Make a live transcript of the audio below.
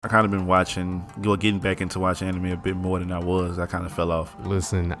I kind of been getting back into watching anime a bit more than I was. I kind of fell off.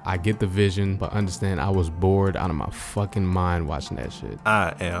 Listen, I get the vision, but understand I was bored out of my fucking mind watching that shit.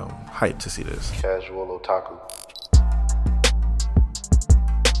 I am hyped to see this. Casual otaku.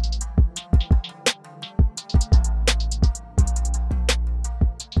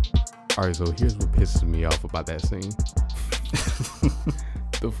 Alright, so here's what pisses me off about that scene.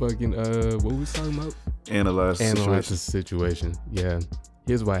 The fucking, what we talking about? Analyze the situation. Yeah.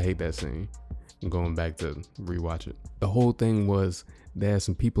 Here's why I hate that scene. I'm going back to rewatch it. The whole thing was there had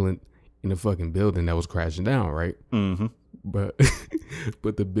some people in the fucking building that was crashing down, right? Mm-hmm. But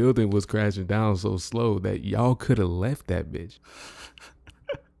but the building was crashing down so slow that y'all could have left that bitch.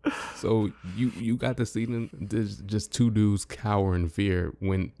 So you got to see them, there's just two dudes cower in fear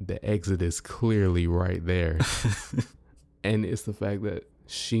when the exit is clearly right there. And it's the fact that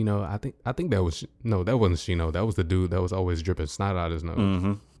Shino, I think that was, no, that wasn't Shino. That was the dude that was always dripping snot out his nose.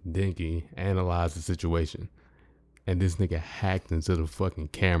 Mm-hmm. Denki analyzed the situation. And this nigga hacked into the fucking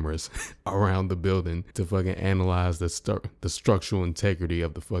cameras around the building to fucking analyze the structural integrity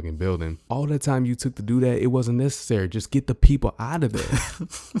of the fucking building. All that time you took to do that, it wasn't necessary. Just get the people out of there.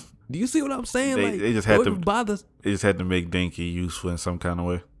 Do you see what I'm saying? They just had to bother. They just had to make Denki useful in some kind of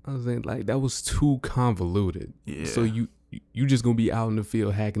way. I was saying, like, that was too convoluted. Yeah. So you just gonna be out in the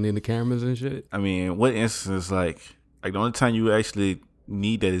field hacking into cameras and shit? I mean, what instance like the only time you actually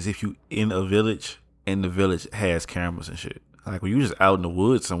need that is if you in a village and the village has cameras and shit. Like when you just out in the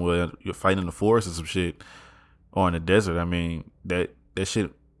woods somewhere, you're fighting in the forest or some shit, or in the desert. I mean, that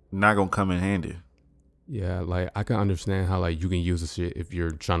shit not gonna come in handy. Yeah, like I can understand how like you can use the shit if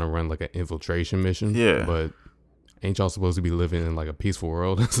you're trying to run like an infiltration mission. Yeah. But ain't y'all supposed to be living in like a peaceful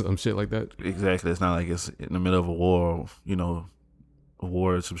world or some shit like that? Exactly. It's not like it's in the middle of a war, a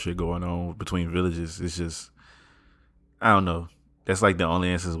war or some shit going on between villages. It's just, I don't know. That's like the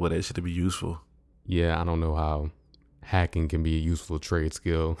only instance where that shit to be useful. Yeah, I don't know how hacking can be a useful trade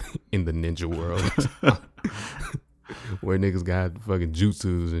skill in the ninja world. Where niggas got fucking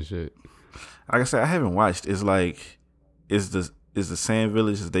jutsus and shit. Like I said, I haven't watched. It's like, is the Sand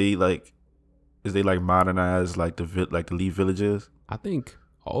Village, is they like modernized like the Leaf villages? I think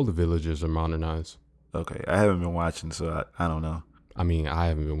all the villages are modernized. Okay, I haven't been watching, so I don't know. I mean, I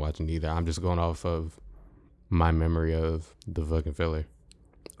haven't been watching either. I'm just going off of my memory of the fucking filler.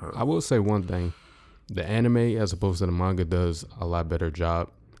 I will say one thing. The anime, as opposed to the manga, does a lot better job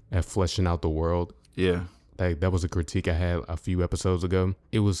at fleshing out the world. Yeah. Like, that was a critique I had a few episodes ago.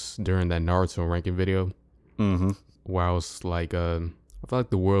 It was during that Naruto ranking video. Mm-hmm. Where I was like, I feel like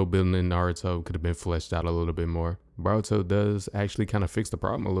the world building in Naruto could have been fleshed out a little bit more. Boruto does actually kind of fix the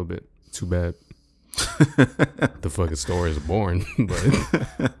problem a little bit. Too bad the fucking story is boring.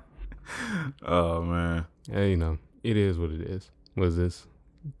 But oh, man. Yeah, it is what it is. What is this?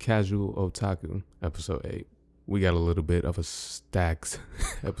 Casual Otaku, episode 8. We got a little bit of a stacked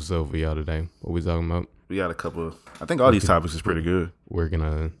episode for y'all today. What we talking about? We got a couple. I think all these topics is pretty good. We're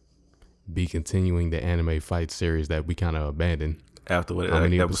gonna be continuing the anime fight series that we kind of abandoned. After what?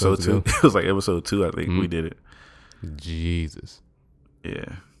 Episode 2? It was like episode 2, I think. We did it. Jesus.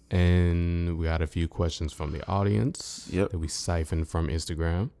 Yeah. And we got a few questions from the audience. Yep. That we siphoned from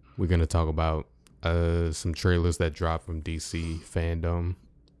Instagram. We're gonna talk about some trailers that dropped from DC fandom.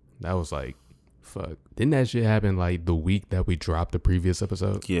 That was like, fuck. Didn't that shit happen like the week that we dropped the previous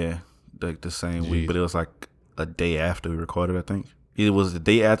episode? Yeah, like the same week, but it was like a day after we recorded, I think. Either was the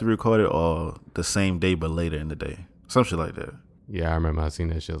day after we recorded or the same day but later in the day. Some shit like that. Yeah, I remember I seen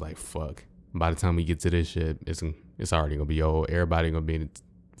that shit. I was like, fuck. By the time we get to this shit, it's already gonna be old. Everybody gonna be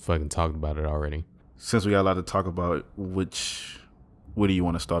fucking talked about it already. Since we got a lot to talk about, where do you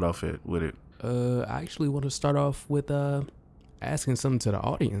want to start off with it? I actually want to start off with asking something to the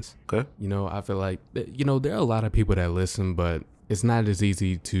audience. Okay. I feel like, there are a lot of people that listen, but it's not as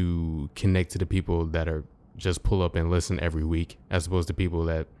easy to connect to the people that are just pull up and listen every week as opposed to people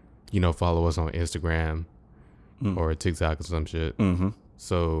that, follow us on Instagram or TikTok or some shit. Mm-hmm.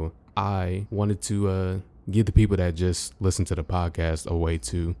 So I wanted to give the people that just listen to the podcast a way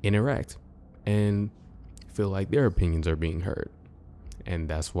to interact and feel like their opinions are being heard. And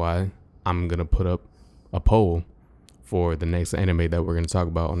that's why I'm going to put up a poll for the next anime that we're going to talk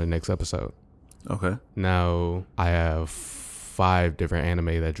about on the next episode. Okay. Now, I have 5 different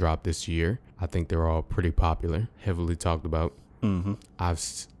anime that dropped this year. I think they're all pretty popular, heavily talked about. Mm-hmm.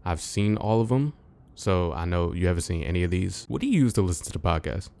 I've seen all of them, so I know you haven't seen any of these. What do you use to listen to the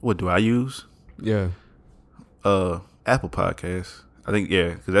podcast? What do I use? Yeah. Apple Podcasts. I think,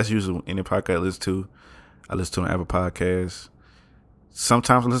 yeah, because that's usually any podcast I listen to. I listen to an Apple Podcasts.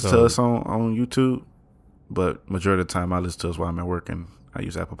 Sometimes I listen to us on YouTube, but majority of the time I listen to us while I'm at work and I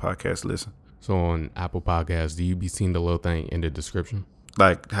use Apple Podcasts to listen. So on Apple Podcasts, do you be seeing the little thing in the description?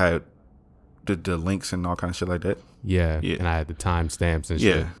 Like how the links and all kind of shit like that. Yeah. Yeah. And I had the timestamps and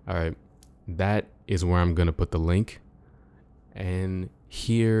shit. Yeah. All right. That is where I'm going to put the link. And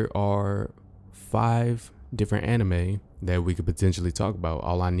here are 5 different anime that we could potentially talk about.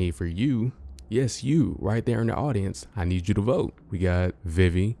 All I need for you, yes, you, right there in the audience, I need you to vote. We got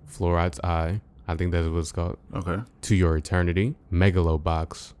Vivy, Fluoride's Eye. I think that's what it's called. Okay. To Your Eternity,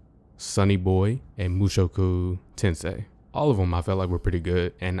 Megalobox, Sunny Boy, and Mushoku Tensei. All of them I felt like were pretty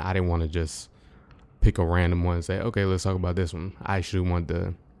good, and I didn't want to just pick a random one and say, okay, let's talk about this one. I actually want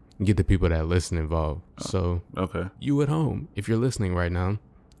to get the people that listen involved. So Okay. you at home, if you're listening right now,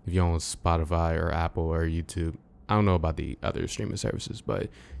 if you're on Spotify or Apple or YouTube, I don't know about the other streaming services, but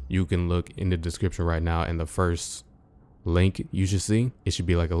you can look in the description right now, and the first link you should see, it should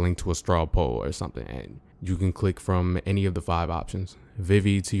be like a link to a straw poll or something, and you can click from any of the 5 options: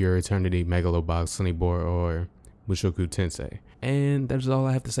 Vivy, To Your Eternity, Megalobox, Sunny Boy, or Mushoku Tensei. And that's all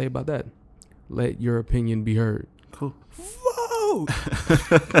I have to say about that. Let your opinion be heard. Cool. Vote!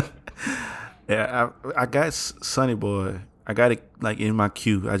 Yeah, I got Sunny Boy. I got it like in my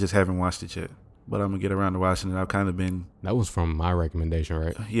queue. I just haven't watched it yet, but I'm gonna get around to watching it. I've kind of been, That was from my recommendation,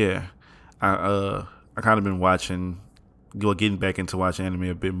 right? yeah. I kind of been getting back into watching anime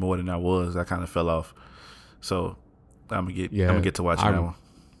a bit more than I was. I kind of fell off, so I'm gonna get to watching that one.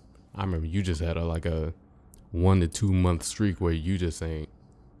 I remember you just had like a 1 to 2 month streak where you just ain't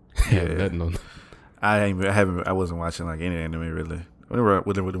had nothing on. I wasn't watching like any anime really. Whenever I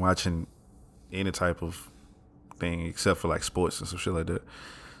wasn't watching any type of thing except for like sports and some shit like that.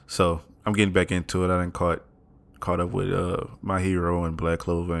 So I'm getting back into it. I done caught up with My Hero and Black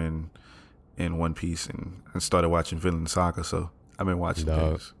Clover and One Piece and started watching Vinland Saga. So I've been watching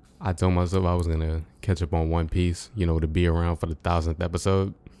things. I told myself I was gonna catch up on One Piece, to be around for the 1,000th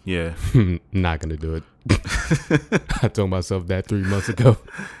episode. Yeah. Not gonna do it. I told myself that 3 months ago.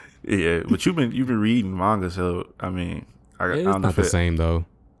 Yeah, but you've been reading manga, so I mean, I It's don't know not if the same though.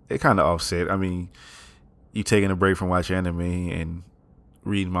 It kind of offset. I mean, you taking a break from watching anime and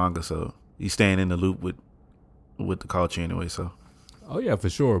reading manga, so you staying in the loop with the culture anyway. So, Oh yeah, for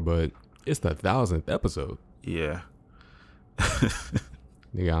sure. But it's the 1,000th episode. yeah.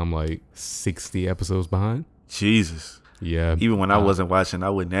 Nigga, I'm like 60 episodes behind. Jesus. Yeah. Even when I wasn't watching, I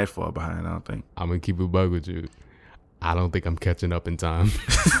wasn't that far behind. I don't think. I'm gonna keep it bug with you. I don't think I'm catching up in time.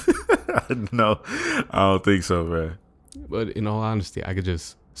 No, I don't think so, man. But in all honesty, I could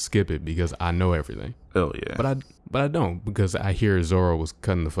just skip it because I know everything. Oh yeah. But I don't, because I hear Zoro was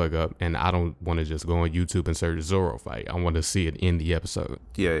cutting the fuck up, and I don't want to just go on YouTube and search Zoro fight. I want to see it in the episode.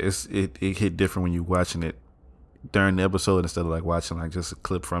 Yeah, it hit different when you watching it during the episode instead of like watching like just a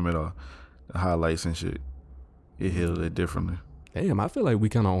clip from it or the highlights and shit. It hit it differently. Damn, I feel like we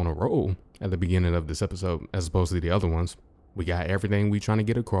kind of on a roll at the beginning of this episode as opposed to the other ones. We got everything we trying to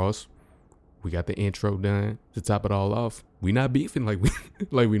get across. We got the intro done to top it all off. We not beefing like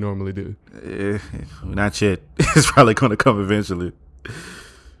we normally do. Not yet. It's probably gonna come eventually.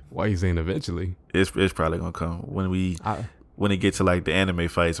 Why you saying eventually? It's probably gonna come when it gets to like the anime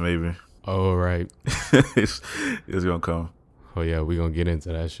fights, maybe. Oh right. it's gonna come. Oh yeah, we gonna get into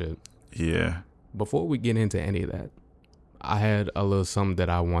that shit. Yeah. Before we get into any of that, I had a little something that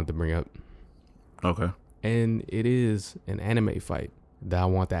I wanted to bring up. Okay. And it is an anime fight that I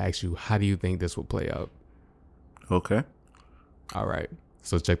want to ask you, how do you think this will play out? Okay. All right.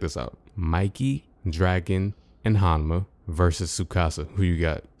 So check this out. Mikey, Dragon, and Hanma versus Tsukasa. Who you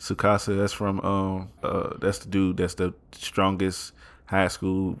got? Tsukasa, that's from that's the dude that's the strongest high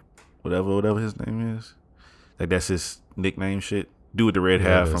school, whatever his name is. Like that's his nickname shit. Dude with the red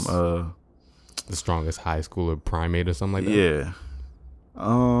hair from the strongest high schooler primate or something like that.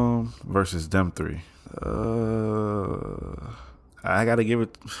 Yeah. Versus them 3. I gotta give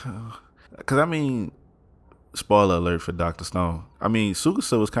it, cause I mean, spoiler alert for Dr. Stone. I mean,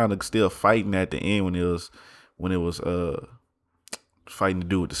 Tsukasa was kind of still fighting at the end when it was fighting to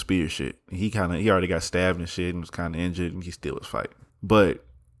do with the spear shit. He already got stabbed and shit and was kind of injured, and he still was fighting. But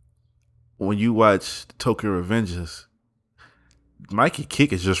when you watch Tokyo Revengers, Mikey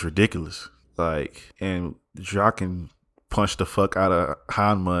kick is just ridiculous. Like, and Draken punched the fuck out of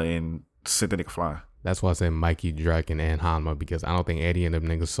Hanma and sent the nigga flying. That's why I said Mikey, Draken, and Hanma, because I don't think Eddie and them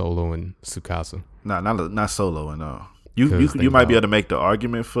niggas solo and Tsukasa. Nah, not solo and all. You might be able to make the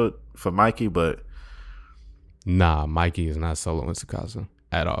argument for Mikey, but nah, Mikey is not solo and Tsukasa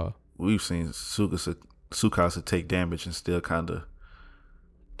at all. We've seen Tsukasa take damage and still kind of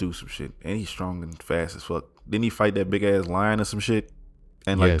do some shit, and he's strong and fast as fuck. Didn't he fight that big ass lion or some shit?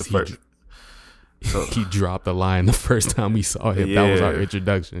 And like yes, So He dropped the line the first time we saw him. That was our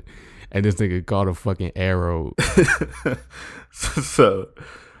introduction. And this nigga called a fucking arrow. so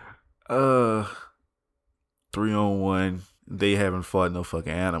 3-on-1, they haven't fought no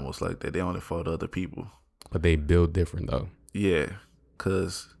fucking animals like that. They only fought other people. But they build different though. Yeah,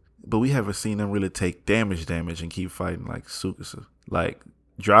 but we haven't seen them really take damage and keep fighting like Tsukasa. Like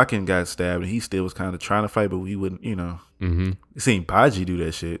Draken got stabbed and he still was kind of trying to fight, but we wouldn't, Mm-hmm. seen Baji do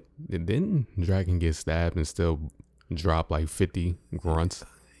that shit. Didn't Draken get stabbed and still drop like 50 grunts?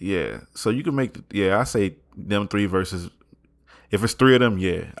 Yeah, so you can make, I say them three versus, if it's three of them,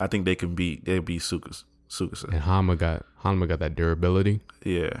 I think they'd beat Tsukasa. And Hanma got that durability.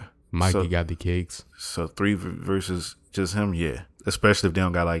 Yeah. Mikey got the kicks. So 3 versus just him, especially if they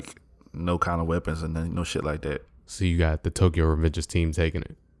don't got like no kind of weapons and no shit like that. So you got the Tokyo Revengers team taking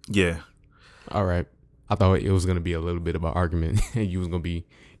it. Yeah. All right. I thought it was going to be a little bit of an argument and you was going to be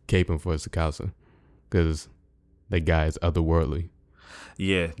caping for Tsukasa because that guy is otherworldly.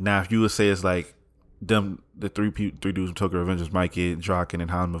 Yeah. Now, if you would say it's like them, the three dudes from Tokyo Revengers, Mikey, Draken,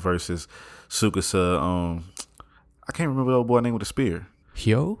 and Hanma versus Tsukasa. I can't remember the old boy name with the spear.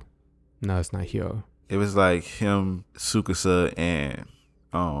 Hyo? No, it's not Hyo. It was like him, Tsukasa, and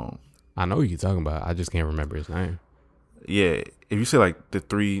I know what you're talking about. I just can't remember his name. Yeah, if you say like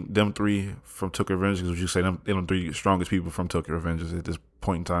them three from Tokyo Revengers, would you say them 3 strongest people from Tokyo Revengers at this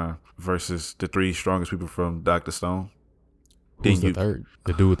point in time versus the 3 strongest people from Dr. Stone? Who's the third?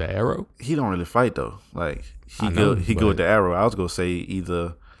 The dude with the arrow? He don't really fight though. Like he go with the arrow. I was gonna say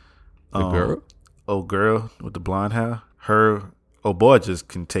either the girl, girl with the blonde hair. Boy just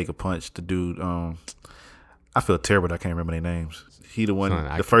can take a punch. The dude, I feel terrible that I can't remember their names. He the one,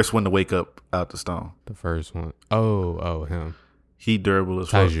 the first one to wake up out the stone. The first one. Oh, him. He durable as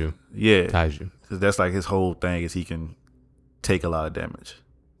fuck. Taiju. Yeah. Taiju. Because that's like his whole thing is he can take a lot of damage.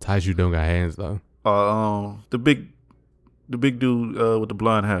 Taiju don't got hands though. The big dude with the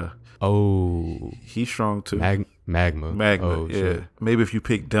blonde hair. Oh. He's strong too. Magma. Oh, yeah. Shit. Maybe if you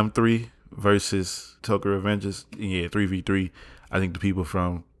pick them 3 versus Tokyo Revengers, 3v3, I think the people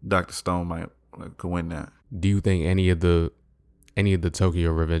from Dr. Stone could win that. Do you think any of the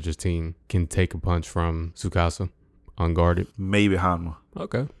Tokyo Revengers team can take a punch from Tsukasa unguarded? Maybe Hanma.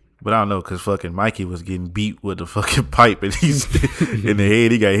 Okay. But I don't know, because fucking Mikey was getting beat with a fucking pipe and he's in the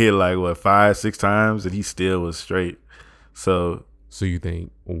head. He got hit like, 5-6 times and he still was straight. So you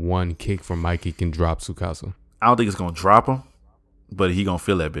think one kick from Mikey can drop Tsukasa? I don't think it's going to drop him, but he going to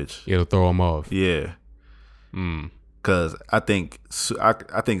feel that bitch. It'll throw him off. Yeah. Because I think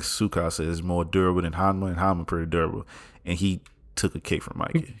Tsukasa is more durable than Hanma, and Hanma pretty durable. And he took a kick from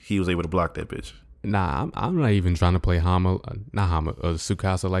Mikey. He was able to block that bitch. Nah, I'm not even trying to play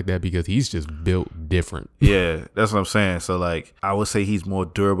Tsukasa like that because he's just built different. Yeah, that's what I'm saying. So like, I would say he's more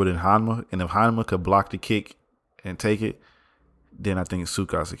durable than Hanma, and if Hanma could block the kick and take it, then I think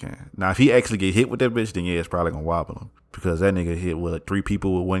Tsukasa can. Now, if he actually get hit with that bitch, then it's probably gonna wobble him because that nigga hit 3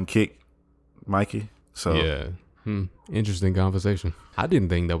 people with 1 kick, Mikey. So yeah, interesting conversation. I didn't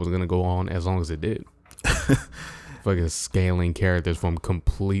think that was gonna go on as long as it did. Fucking scaling characters from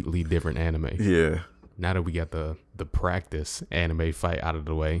completely different anime. Yeah. Now that we got the practice anime fight out of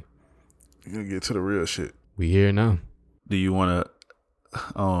the way, you gotta get to the real shit. We here now. Do you want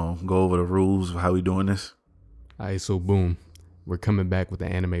to go over the rules of how we doing this? Alright, so boom, we're coming back with the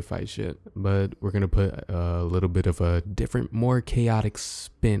anime fight shit, but we're gonna put a little bit of a different, more chaotic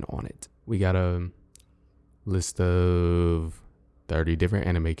spin on it. We got a list of 30 different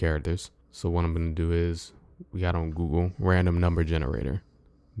anime characters. So what I'm gonna do is, we got on Google random number generator,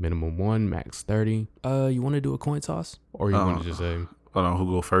 minimum 1, max 30. You want to do a coin toss, or you want to just say, hold on,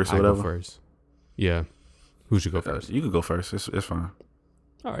 who go first or I whatever? go first. Yeah, who should go first? You could go first. It's fine.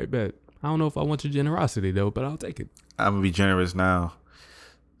 All right, bet. I don't know if I want your generosity though, but I'll take it. I'm gonna be generous now,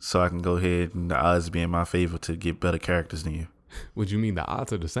 so I can go ahead and the odds be in my favor to get better characters than you. What you mean the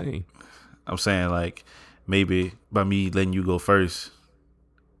odds are the same? I'm saying like maybe by me letting you go first,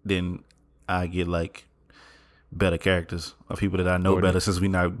 then I get like better characters or people that I know better since we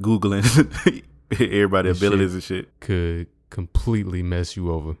not Googling everybody's abilities and shit. Could completely mess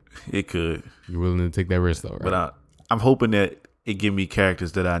you over. It could. You're willing to take that risk though, right? But I'm hoping that it give me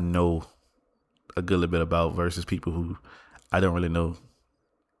characters that I know a good little bit about versus people who I don't really know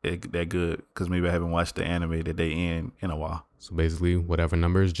that good because maybe I haven't watched the anime that they in a while. So basically whatever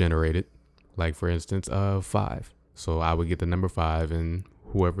number is generated, like for instance 5. So I would get the number 5 and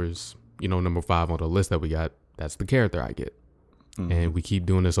whoever's number 5 on the list that we got, that's the character I get. Mm-hmm. And we keep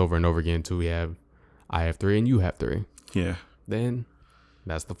doing this over and over again until I have 3 and you have 3. Yeah. Then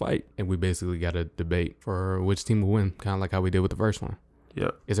that's the fight. And we basically got a debate for which team will win, kind of like how we did with the first one.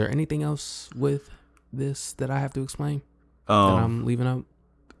 Yep. Is there anything else with this that I have to explain that Um, I'm leaving out?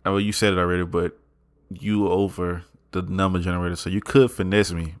 well, you said it already, but you over the number generator, so you could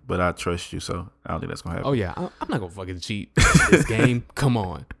finesse me, but I trust you, so I don't think that's gonna happen. Oh yeah, I'm not gonna fucking cheat this game. Come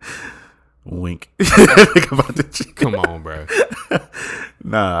on, Wink. Think about the cheat. come on, bro.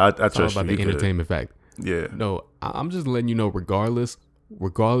 Nah, I It's all trust about you. the You could. entertainment fact. Yeah. No, I'm just letting you know. Regardless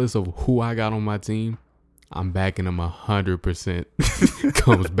of who I got on my team, I'm backing him 100%.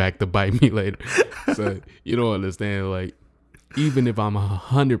 Comes back to bite me later. So you don't understand. Like, even if I'm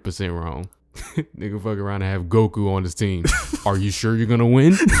 100% wrong, nigga fuck around and have Goku on his team. Are you sure you're gonna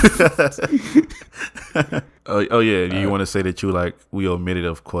win? Oh yeah. You want to say that we omitted,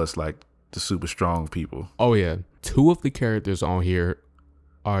 of course, like the super strong people. Oh yeah, 2 of the characters on here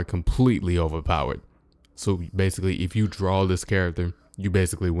are completely overpowered. So basically, if you draw this character, you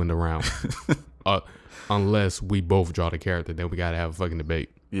basically win the round. Unless we both draw the character, then we gotta have a fucking debate.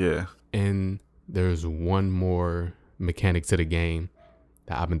 Yeah. And there's one more mechanic to the game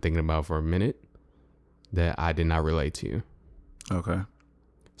that I've been thinking about for a minute that I did not relate to you. Okay.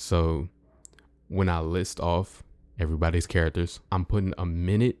 So when I list off everybody's characters, I'm putting a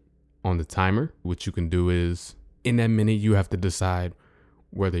minute on the timer. What you can do is, in that minute, you have to decide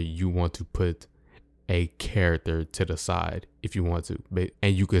whether you want to put a character to the side if you want to,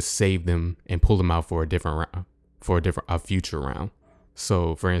 and you could save them and pull them out for a different round, a future round.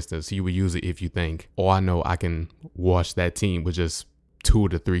 So for instance, you would use it if you think, oh, I know I can wash that team with just 2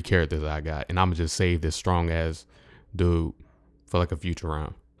 to 3 characters I got, and I'm gonna just save this strong ass dude for like a future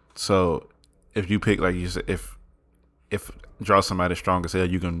round. So if you pick, like you said, if draw somebody strong as hell,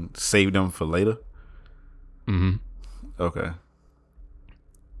 you can save them for later. Mm-hmm. Okay.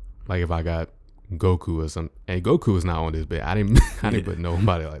 Like if I got Goku or something, and Goku is not on this bit. I didn't put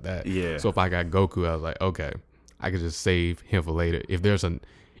nobody like that. Yeah. So if I got Goku, I was like, okay, I could just save him for later. If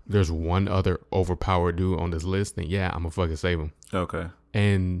there's one other overpowered dude on this list, then yeah, I'm gonna fucking save him. Okay.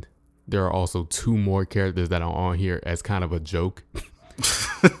 And there are also 2 more characters that are on here as kind of a joke.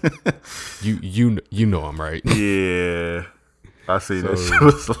 you know I'm right. Yeah. I see that So- shit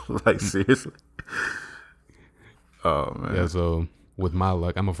was like, seriously. Oh man. Yeah, so with my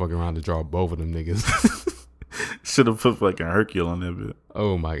luck, I'm gonna fuck around to draw both of them niggas. Should have put fucking Hercule on that bit.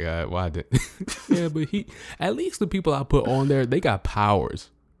 Oh my god, why did? Yeah, but at least the people I put on there, they got powers.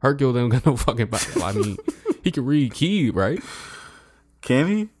 Hercule don't got no fucking power. I mean, he can read key, right? Can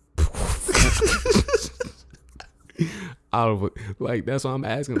he? Out of like, that's what I'm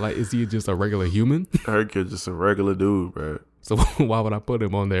asking. Like, is he just a regular human? Hercule just a regular dude, bro. So why would I put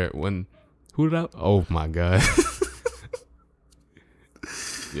him on there when? Who did I? Oh my god.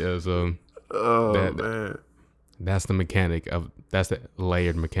 Yeah, so Oh That- man. that's the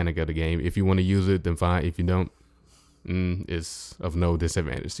layered mechanic of the game. If you want to use it, then fine. If you don't, it's of no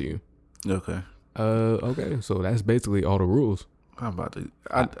disadvantage to you. Okay. Okay, so that's basically all the rules. I'm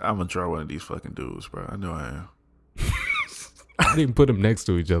gonna draw one of these fucking dudes, bro. I know I am. I didn't put them next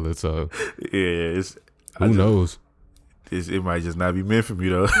to each other, so Yeah, who knows? It might just not be meant for me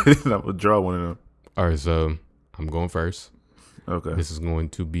though. I'm gonna draw one of them. All right, so I'm going first. Okay. This is going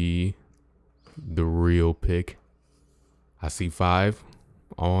to be the real pick. I see 5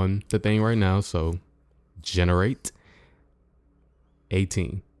 on the thing right now, so generate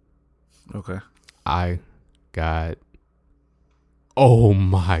 18. Okay. I got. Oh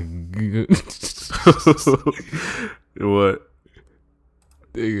my god. What?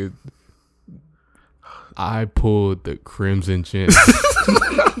 Nigga, I pulled the Crimson Chin.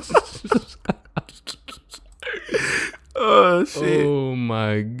 Oh shit. Oh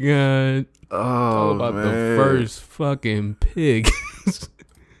my god. Oh, About man. the first fucking pick.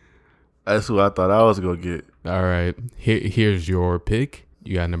 That's who I thought I was gonna get. All right. Here's your pick.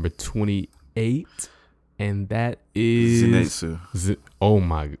 You got number 28. And that is Zenitsu. oh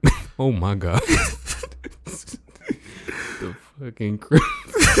my god. The fucking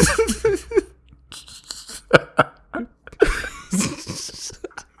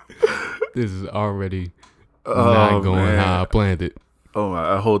This is already not going man. how I planned it. Oh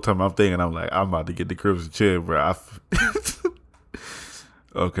my! The whole time I'm thinking, I'm like, I'm about to get the Crimson Chin, bro.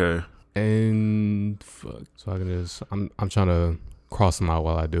 Okay. And fuck. So I can just I'm trying to cross them out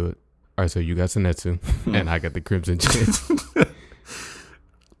while I do it. All right, so you got Zenitsu and I got the Crimson Chin.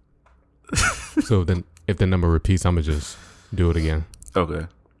 So then if the number repeats, I'm gonna just do it again. Okay.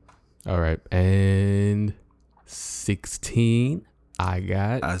 All right. And 16, I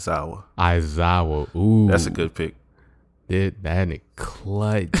got Aizawa. Ooh. That's a good pick. That nigga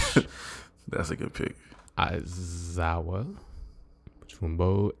clutch. That's a good pick. Aizawa.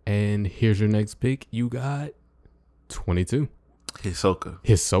 Jumbo. And here's your next pick. You got 22.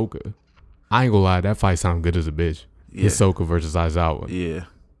 Hisoka. I ain't gonna lie, that fight sound good as a bitch. Yeah. Hisoka versus Aizawa. Yeah.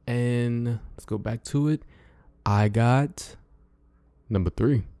 And let's go back to it. I got number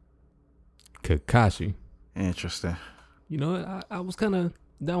 3, Kakashi. Interesting. You know, I was kind of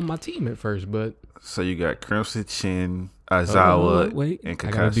down my team at first, but So you got Crimson Chin, Aizawa, wait, and Kakashi.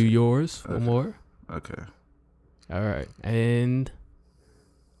 I gotta do yours. One more. Okay. All right, and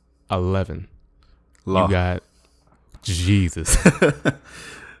 11. Law. You got Jesus,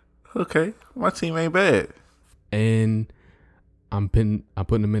 Okay. My team ain't bad. and I'm putting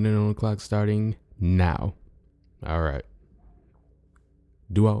a minute on the clock starting now. All right.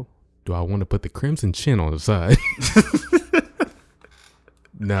 Do I want to put the Crimson Chin on the side?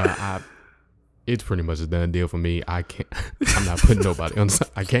 Nah, it's pretty much a done deal for me. I can't. I'm not putting nobody on the side.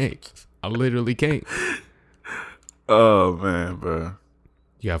 I can't. I literally can't. Oh man, bro.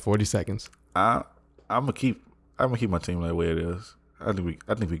 You got 40 seconds. I'm gonna keep my team like where it is. I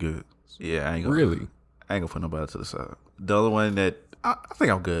think we good. Yeah, I ain't gonna put nobody to the side. The other one that I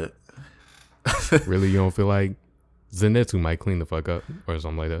think I'm good. Really, you don't feel like Zenitsu might clean the fuck up or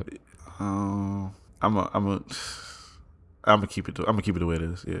something like that? I'm gonna keep it the way it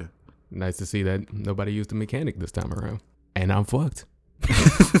is. Yeah. Nice to see that nobody used the mechanic this time around, and I'm fucked.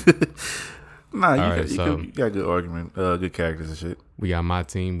 Nah, you got good argument, good characters and shit. We got my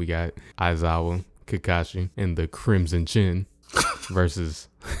team. We got Aizawa, Kakashi, and the Crimson Chin versus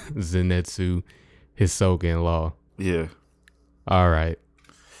Zenitsu, Hisoka, and Law. Yeah. All right.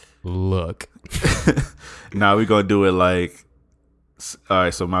 Look. Now we're gonna do it like. All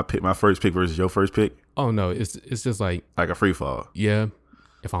right, so my first pick versus your first pick. Oh no, it's just like a free fall. Yeah.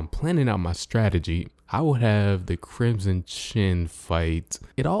 If I'm planning out my strategy, I would have the Crimson Chin fight.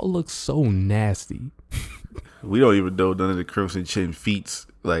 It all looks so nasty. We don't even know none of the Crimson Chin feats.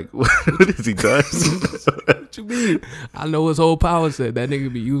 Like, what is he does? What you mean? I know his whole power set. That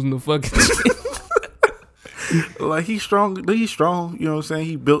nigga be using the fucking chin. Like, he's strong. He's strong. You know what I'm saying?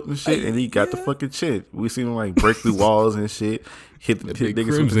 He built and shit, and he got the fucking chin. We seen him like break through walls and shit. Hit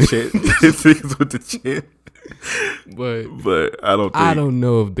niggas with the chin. Hit niggas with the chin. But I don't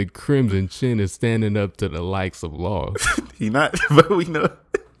know if the Crimson Chin is standing up to the likes of Law. He not, but we know.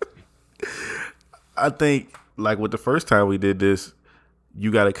 I think like with the first time we did this,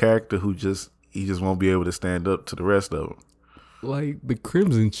 you got a character who just won't be able to stand up to the rest of them. Like the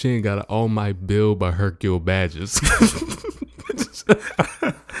Crimson Chin got an All Might Bill by Hercule badges.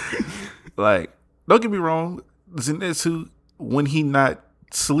 Like, don't get me wrong, Zenitsu, when he not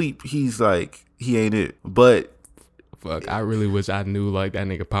sleep, he's like, he ain't it. But fuck, I really wish I knew like that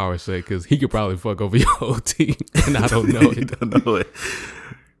nigga power set, because he could probably fuck over your whole team, and I don't know it. Don't know it.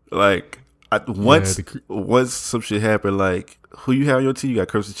 Like, once some shit happened, like, who you have on your team? You got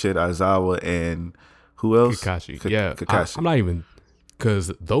Crimson Chin, Aizawa, and who else? Kakashi. Kakashi. I'm not even,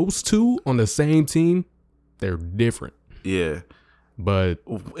 because those two on the same team, they're different. Yeah. But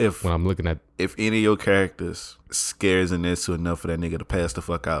when I'm looking at, if any of your characters scares Zenitsu enough for that nigga to pass the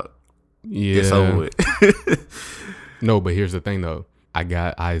fuck out, yeah, it's over with. No, but here's the thing though. I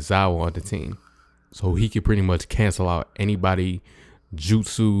got Aizawa on the team, so he could pretty much cancel out anybody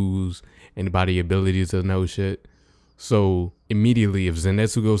jutsus, anybody abilities to know shit. So immediately, if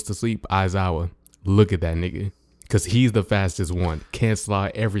Zenitsu goes to sleep, Aizawa, look at that nigga, because he's the fastest one. Cancel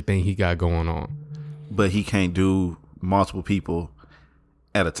out everything he got going on. But he can't do multiple people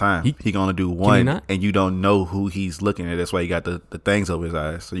at a time. He can only do one, and you don't know who he's looking at. That's why he got the things over his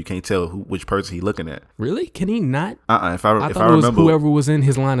eyes, so you can't tell which person he's looking at. Really? Can he not? If I thought it remember, was whoever was in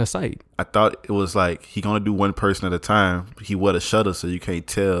his line of sight. I thought it was like he can only do one person at a time. He wore a shutter, so you can't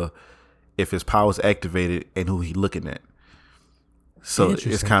tell if his power's activated and who he's looking at. So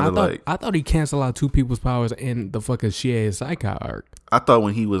it's kind of like, I thought he canceled out two people's powers in the fucking Shie Saikai arc. I thought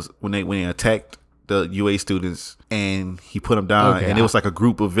when they attacked the UA students and he put them down, and it was like a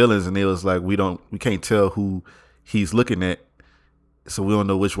group of villains, and it was like we can't tell who he's looking at, so we don't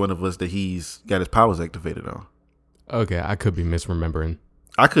know which one of us that he's got his powers activated on. Okay, I could be misremembering.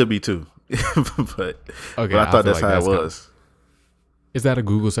 I could be too, but I thought that's how it was. Is that a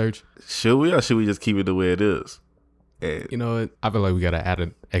Google search? Should we, or should we just keep it the way it is? And, you know what? I feel like we gotta add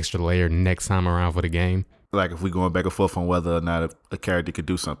an extra layer next time around for the game. Like if we're going back and forth on whether or not a character could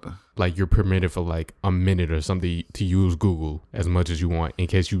do something. Like you're permitted for like a minute or something to use Google as much as you want in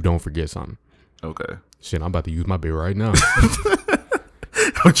case you don't forget something. Okay. Shit, I'm about to use my bit right now.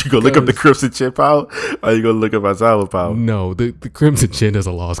 Don't you go look up the Crimson Chin power? Or you go look up Aizawa power? No, the Crimson Chin is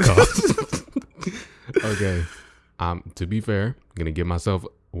a lost cause. Okay. To be fair, I'm going to give myself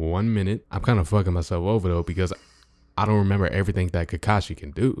 1 minute. I'm kind of fucking myself over though, because I don't remember everything that Kakashi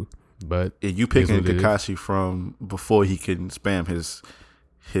can do. But Yeah, you it is picking what it is. Kakashi from before he can spam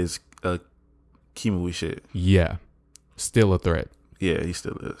his Kimui shit. Yeah, still a threat. Yeah, he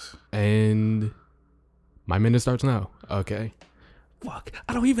still is. And my minute starts now. Okay. Fuck.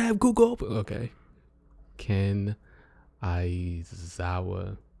 I don't even have Google open. Okay. Can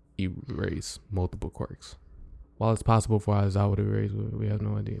Aizawa erase multiple quirks? While it's possible for Aizawa to erase, we have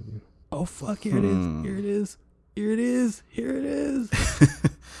no idea. Oh, fuck. Here it is. Here it is. Here it is. Here it is.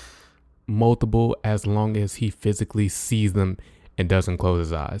 Multiple as long as he physically sees them and doesn't close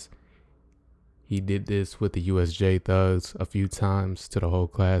his eyes. He did this with the USJ thugs a few times to the whole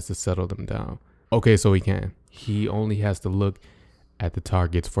class to settle them down. Okay, so he can. He only has to look at the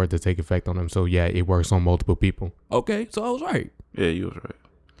targets for it to take effect on them. So yeah, it works on multiple people. Okay, so I was right. Yeah, you was right.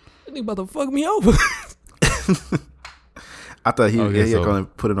 That nigga about to fuck me over. I thought he was so- going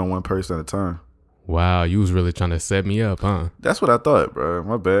to put it on one person at a time. Wow, you was really trying to set me up, huh? That's what I thought, bro.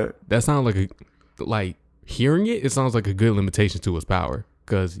 My bad. That sounds like hearing it sounds like a good limitation to his power.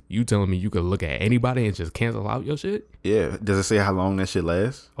 Cause you telling me you could look at anybody and just cancel out your shit? Yeah. Does it say how long that shit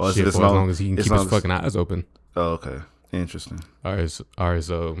lasts? Or is Shit, it for as long as he can keep his fucking eyes open. Oh, okay. Interesting. All right,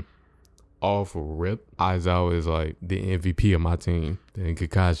 so off rip, Aizawa is like the MVP of my team. Then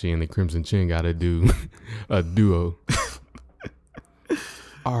Kakashi and the Crimson Chin gotta do a duo.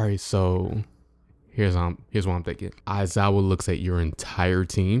 All right, so here's what I'm thinking. Aizawa looks at your entire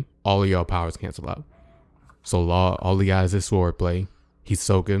team. All of y'all powers cancel out. So Law, all the guys that swordplay,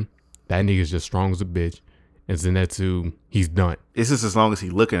 Hisoka, that nigga's just strong as a bitch. And Zenitsu, he's done. It's just as long as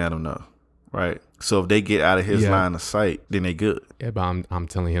he's looking at them, though. Right? So if they get out of his line of sight, then they good. Yeah, but I'm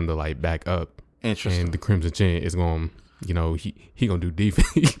telling him to like back up. Interesting. And the Crimson Chin is going, he gonna do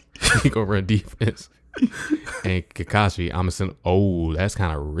defense. He gonna run defense. And Kakashi, I'm gonna send. Oh, that's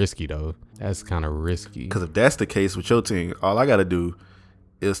kind of risky though. That's kind of risky. Because if that's the case with your team, all I got to do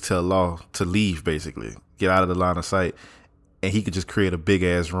is tell Law to leave, basically. Get out of the line of sight. And he could just create a big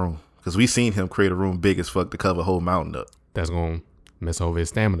ass room. Because we seen him create a room big as fuck to cover a whole mountain up. That's gonna mess over his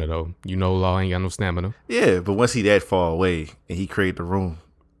stamina though. Law ain't got no stamina. Yeah, but once he that far away and he create the room,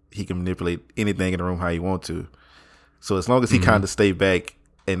 he can manipulate anything in the room how he want to. So as long as he kind of stay back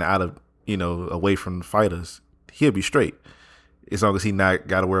and out of, away from the fighters, he'll be straight. As long as he not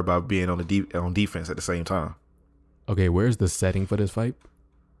got to worry about being on on defense at the same time. Okay, where's the setting for this fight?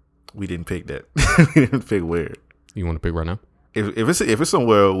 We didn't pick that. We didn't pick where. You want to pick right now? If it's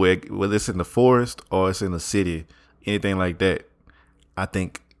somewhere whether it's in the forest or it's in the city, anything like that, I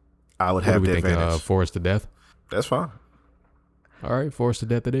think I would have the advantage. Forest to death? That's fine. All right, forest to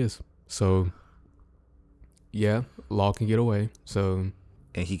death it is. So, yeah, Law can get away. So,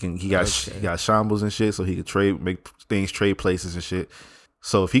 and he got shambles and shit, so he could make things trade places and shit.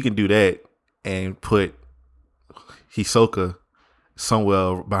 So if he can do that and put Hisoka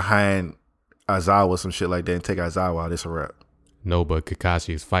somewhere behind Aizawa, some shit like that, and take Aizawa out, it's a wrap. No, but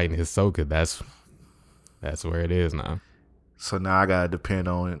Kakashi is fighting Hisoka. That's where it is now. So now I gotta depend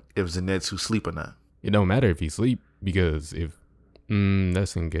on if Zenitsu sleep or not. It don't matter if he sleep because if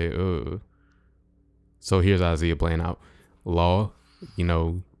that's engaged. So here's Isaiah playing out. Law,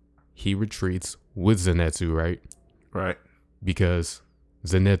 he retreats with Zenitsu, right? Right. Because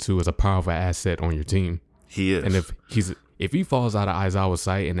Zenitsu is a powerful asset on your team. He is. And if he falls out of Aizawa's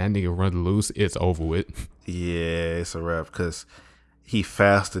sight and that nigga runs loose, it's over with. Yeah, it's a wrap because he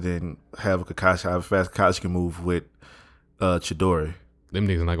faster than have Kakashi. How fast Kakashi can move with Chidori. Them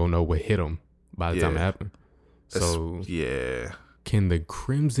niggas not gonna know what hit him by the time it happened. So yeah, can the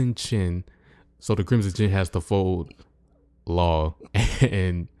Crimson Chin? So the Crimson Chin has to fold Law,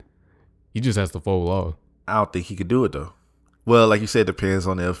 and he just has to fold Law. I don't think he could do it though. Well, like you said, depends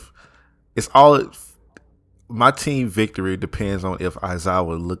on if it's all. My team victory depends on if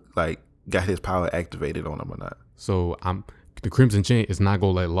Aizawa got his power activated on him or not. So the Crimson Chin is not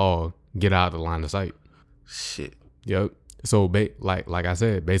gonna let Law get out of the line of sight. Shit. Yep. So like I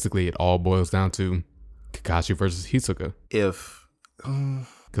said, basically it all boils down to Kakashi versus Hisoka.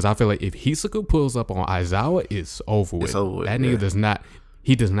 Because I feel like if Hisoka pulls up on Aizawa, it's over with. That nigga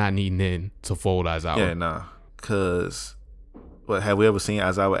does not need Nin to fold Aizawa. Yeah, nah. Because have we ever seen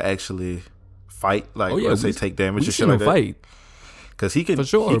Aizawa actually fight? Take damage and shit like that? Fight. Because he can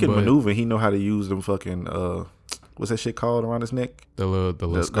maneuver. He know how to use them fucking what's that shit called around his neck? The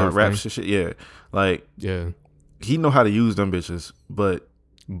little scarf wraps and shit. Yeah, yeah. He know how to use them bitches, but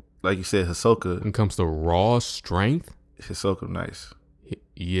like you said, Hisoka. When it comes to raw strength, Hisoka nice.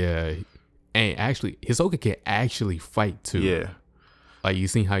 Yeah, and actually, Hisoka can actually fight too. Yeah, like you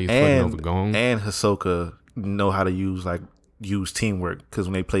seen how he's fighting over Gon. And Hisoka know how to use use teamwork because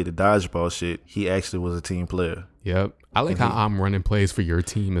when they played the dodgeball shit, he actually was a team player. Yep. I like how I'm running plays for your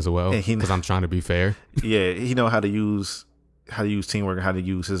team as well because I'm trying to be fair. Yeah, he know how to use teamwork and how to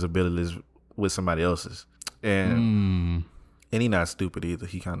use his abilities with somebody else's. And he not stupid either.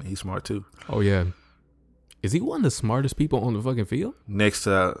 He's smart too. Oh yeah. Is he one of the smartest people on the fucking field? Next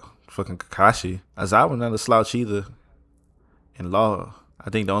to fucking Kakashi. Aizawa not a slouch either. In Law, I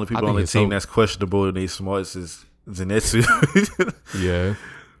think the only people on the team that's questionable in these smarts is Zenitsu. Yeah.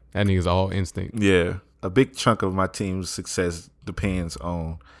 That nigga's all instinct. Yeah. A big chunk of my team's success depends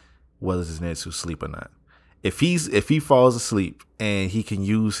on whether Zenitsu sleep or not. If he falls asleep and he can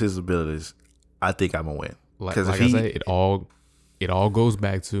use his abilities, I think I'm gonna win. Like I say, it all goes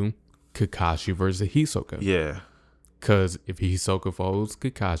back to Kakashi versus Hisoka. Yeah. Because if Hisoka folds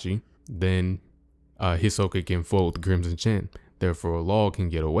Kakashi, then Hisoka can fold the Crimson Chin. Therefore, Law can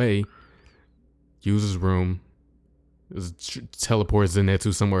get away, use his room, teleports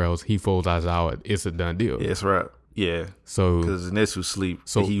Zenitsu somewhere else. He folds Aizawa. It's a done deal. Yeah, that's right. Yeah. So because Zenitsu sleep,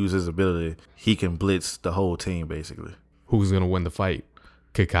 so he uses his ability, he can blitz the whole team basically. Who's gonna win the fight,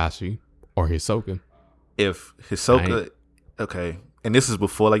 Kakashi or Hisoka? If Hisoka, okay, and this is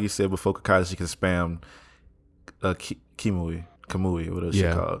before, like you said, before Kakashi can spam Kamui, whatever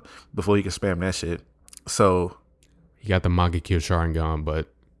shit called, before he can spam that shit. So he got the Mangekyo Sharingan, but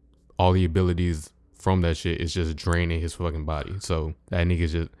all the abilities from that shit is just draining his fucking body. So that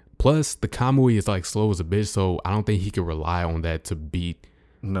nigga's just. Plus, the Kamui is like slow as a bitch, so I don't think he can rely on that to beat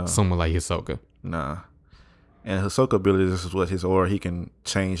someone like Hisoka. Nah. And Hisoka ability, this is what his aura, he can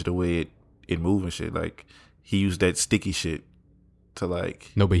change the way it moves and shit. Like, he used that sticky shit to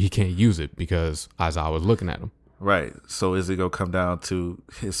like. No, but he can't use it because Aizawa was looking at him. Right. So is it going to come down to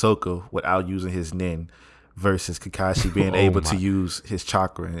Hisoka without using his Nin versus Kakashi being able to use his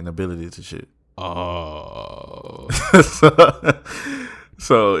chakra and abilities and shit? Oh.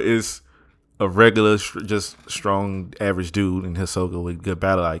 So it's a regular, just strong, average dude in Hisoka with good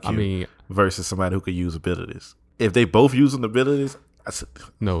battle IQ versus somebody who could use abilities. If they both using abilities,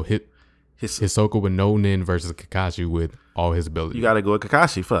 Hisoka with no Nin versus Kakashi with all his abilities. You got to go with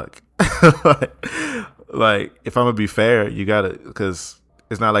Kakashi, fuck. Like, if I'm going to be fair, you got to, because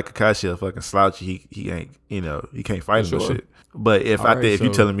it's not like Kakashi a fucking slouch. He ain't, he can't fight him or shit. But if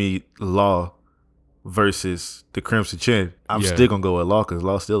you're telling me Law versus the Crimson Chin, I'm still gonna go with Law because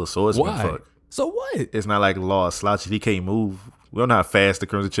Law's still a swordsman. Why? Fuck. So what? It's not like Law is slouchy. He can't move. We don't know how fast the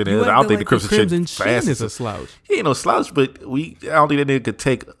Crimson Chin is. I don't think the Crimson Chin fast is a slouch. He ain't no slouch, but I don't think that nigga could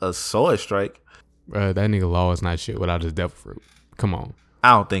take a sword strike. That nigga Law is not shit without his devil fruit. Come on.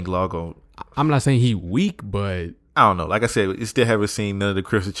 I don't think Law gonna. I'm not saying he weak, but I don't know. Like I said, you still haven't seen none of the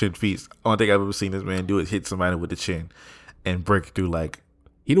Crimson Chin feats. Only thing I've ever seen this man do is hit somebody with the chin and break through like.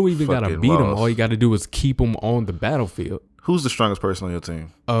 He don't even gotta beat him. All you gotta do is keep him on the battlefield. Who's the strongest person on your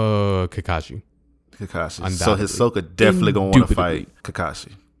team? Kakashi. So Hisoka definitely gonna want to fight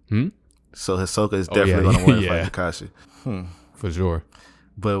Kakashi. So Hisoka is definitely gonna want to fight Kakashi. For sure.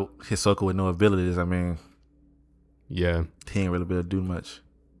 But Hisoka with no abilities, he ain't really be able to do much.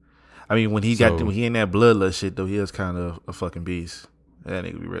 When he in that bloodlust shit though, he is kind of a fucking beast. That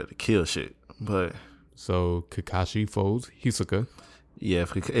nigga be ready to kill shit. But so Kakashi folds Hisoka. Yeah,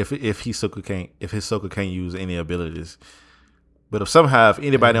 if Hisoka can't use any abilities, but if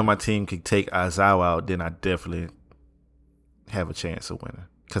anybody on my team can take Aizawa out, then I definitely have a chance of winning.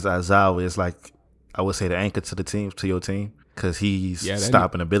 Because Aizawa is like, I would say, the anchor to your team, because he's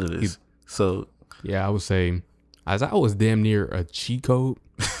stopping abilities. I would say Aizawa was damn near a cheat code,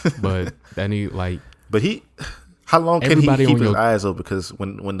 but then how long can he keep his eyes open? Because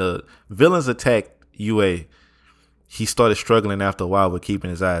when the villains attacked UA, he started struggling after a while with keeping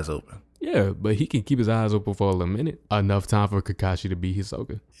his eyes open. Yeah, but he can keep his eyes open for a minute. Enough time for Kakashi to beat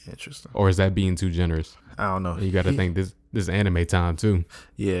Hisoka. Interesting. Or is that being too generous? I don't know. You got to think this anime time too.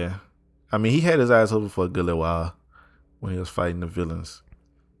 Yeah. He had his eyes open for a good little while when he was fighting the villains.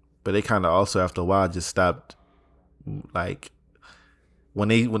 But they kind of also, after a while, just stopped. Like, when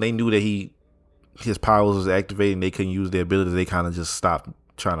they knew that his powers was activated and they couldn't use their abilities, they kind of just stopped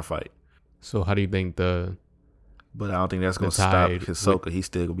trying to fight. So how do you think But I don't think that's going to stop Hisoka. He's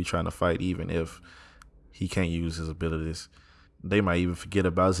still going to be trying to fight even if he can't use his abilities. They might even forget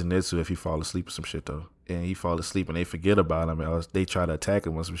about Zenitsu if he fall asleep or some shit, though. And he fall asleep and they forget about him. Or they try to attack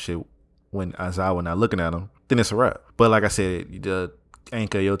him or some shit when Aizawa not looking at him. Then it's a wrap. But like I said, the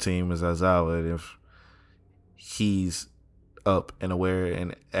anchor of your team is Aizawa. And if he's up and aware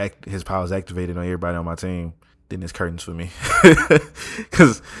and his powers activated on everybody on my team, then it's curtains for me.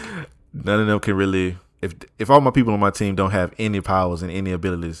 Because none of them can really... If all my people on my team don't have any powers and any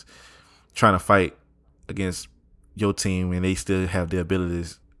abilities, trying to fight against your team and they still have the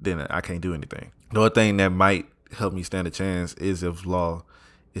abilities, then I can't do anything. The only thing that might help me stand a chance is if Law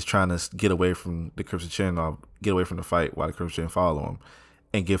is trying to get away from the Crimson Chin or get away from the fight while the Crimson Chin follow him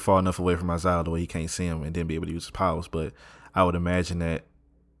and get far enough away from Aizawa the way he can't see him and then be able to use his powers. But I would imagine that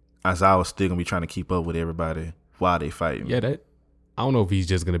Aizawa's still going to be trying to keep up with everybody while they fighting. Yeah, I don't know if he's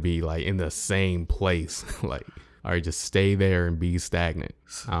just going to be like in the same place. Like, all right, just stay there and be stagnant.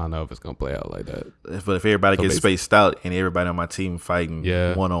 I don't know if it's going to play out like that. But if everybody gets spaced out and everybody on my team fighting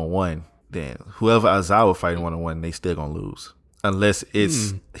one-on-one, then whoever Aizawa fighting one-on-one, they still going to lose. Unless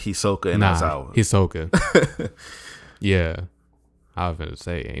it's Hisoka and Aizawa. Hisoka. Yeah. I was going to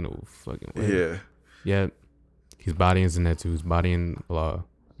say, ain't no fucking way. Yeah. Yeah. He's bodying Zenitsu. He's bodying Law.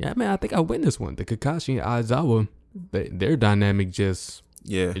 Yeah, man, I think I witnessed one. The Kakashi and Aizawa, their dynamic just...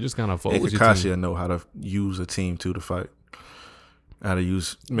 Yeah. It just kind of folds. And Kakashi will know how to use a team too to fight. How to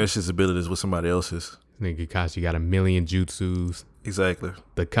mesh his abilities with somebody else's. I think Kakashi got 1 million jutsus. Exactly.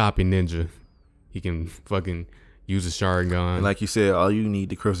 The copy ninja. He can fucking use a Sharingan. And like you said, all you need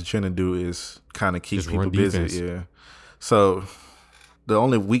the Crimson Chin to do is kind of keep just people busy. Yeah. So the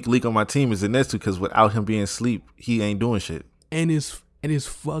only weak link on my team is Zenitsu because without him being asleep, he ain't doing shit. And it's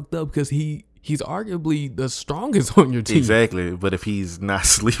fucked up because he's arguably the strongest on your team. Exactly. But if he's not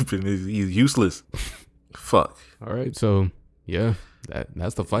sleeping, he's useless. Fuck. All right. So, yeah,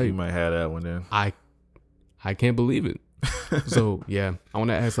 that's the fight. You might have that one then. I can't believe it. So, yeah, I want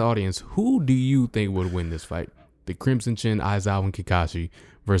to ask the audience, who do you think would win this fight? The Crimson Chin, Aizawa, and Kakashi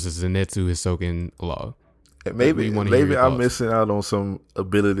versus Zenitsu, Hisoka, and Law. Maybe I'm missing out on some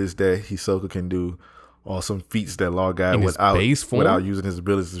abilities that Hisoka can do. Or some feats that Law got without using his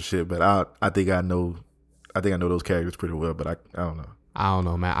abilities and shit. But I think I know those characters pretty well. But I don't know. I don't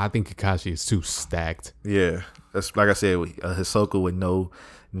know, man. I think Kakashi is too stacked. Yeah, that's like I said. Hisoka with no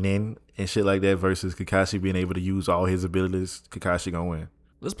Nin and shit like that versus Kakashi being able to use all his abilities. Kakashi gonna win.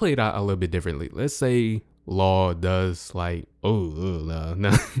 Let's play it out a little bit differently. Let's say Law does like, no,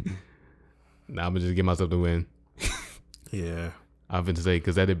 nah, I'm gonna just give myself the win. Yeah. I'm going to say,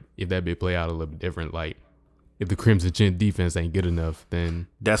 because if that bit play out a little bit different, like if the Crimson Chin defense ain't good enough, then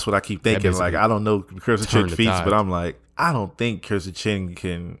that's what I keep thinking. Like, I don't know Crimson Chin feats, but I'm like, I don't think Crimson Chin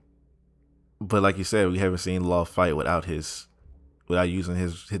can. But like you said, we haven't seen Law fight without using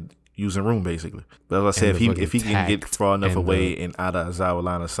his room basically. But as I said, if he can get far enough away and out of Aizawa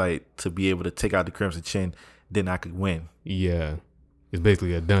line of sight to be able to take out the Crimson Chin, then I could win. Yeah, it's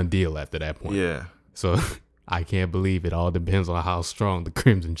basically a done deal after that point. Yeah. So. I can't believe it all depends on how strong the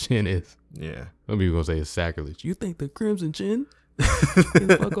Crimson Chin is. Yeah. Some people gonna say it's sacrilege. You think the Crimson Chin can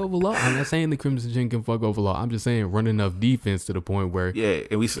fuck over Law? I'm not saying the Crimson Chin can fuck over Law. I'm just saying run enough defense to the point where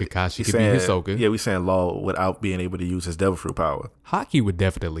Kakashi could be Hisoka. Yeah, we saying Law without being able to use his Devil Fruit power. Haki would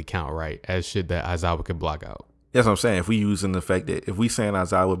definitely count right as shit that Aizawa could block out. That's what I'm saying. If we using the fact that if we saying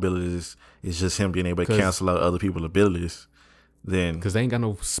Aizawa abilities is just him being able to cancel out other people's abilities, then because they ain't got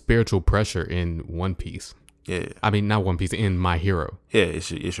no spiritual pressure in One Piece. Yeah, I mean not One Piece, in My Hero. Yeah, it's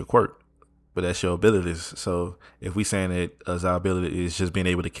your quirk, but that's your abilities. So if we saying that Aizawa ability is just being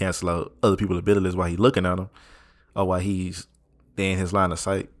able to cancel out other people's abilities while he's looking at them, or while he's in his line of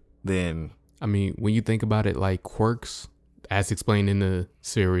sight, then I mean when you think about it, like quirks, as explained in the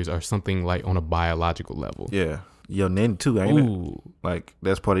series, are something like on a biological level. Yeah, your nin too, ain't it? Like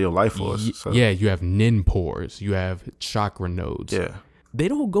that's part of your life force. So. Yeah, you have nin pores, you have chakra nodes. Yeah. They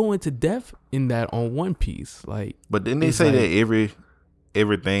don't go into depth in that on One Piece, like. But didn't they say that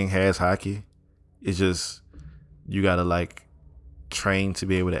everything has Haki? It's just you gotta like train to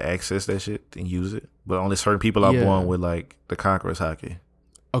be able to access that shit and use it. But only certain people are born with like the Conqueror's Haki.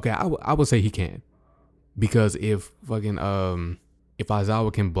 Okay, I would say he can, because if fucking if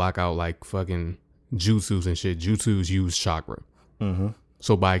Aizawa can block out like fucking jutsus and shit, jutsus use chakra. Mm-hmm.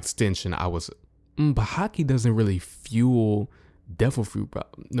 So by extension, I was, but Haki doesn't really fuel. Devil fruit, bro.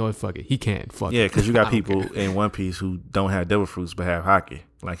 No, fuck it. He can't. Fuck it. Yeah, because you got people in One Piece who don't have devil fruits but have Haki,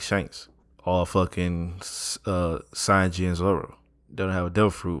 like Shanks, or fucking Sanji and Zoro. They don't have a devil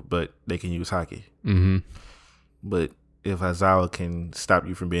fruit, but they can use Haki. Mm-hmm. But if Aizawa can stop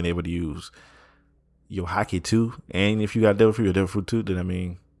you from being able to use your Haki too, and if you got devil fruit or devil fruit too, then I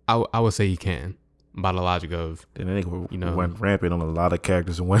mean, I would say he can. By the logic of, then they went rampant on a lot of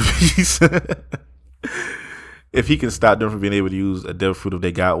characters in One Piece. If he can stop them from being able to use a devil fruit if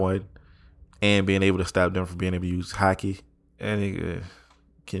they got one, and being able to stop them from being able to use Haki, and it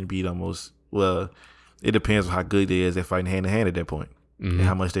can beat almost. Well, it depends on how good they is at fighting hand to hand at that point, and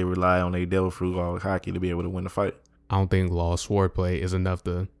how much they rely on their devil fruit or Haki to be able to win the fight. I don't think Law swordplay is enough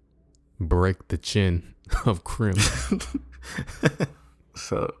to break the chin of Crim.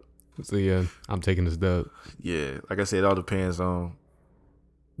 So So yeah, I'm taking this dub. Yeah, like I said, it all depends on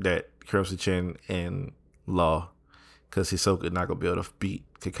that Crimson Chin and Law, because Hisoka not gonna be able to beat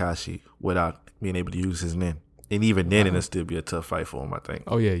Kakashi without being able to use his nin. And even then, it'll still be a tough fight for him, I think.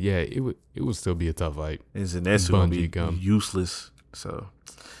 Oh yeah, it would still be a tough fight. And Zenitsu gonna be gum. useless. So,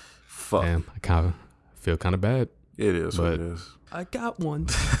 fuck. Damn, I kind of feel kind of bad. It is what it is. I got one.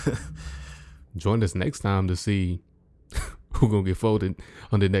 Join us next time to see who gonna get folded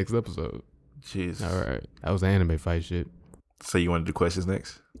on the next episode. Jesus. All right, that was anime fight shit. So you want to do questions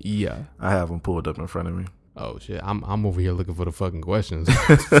next? Yeah. I have them pulled up in front of me. Oh shit, I'm over here looking for the fucking questions.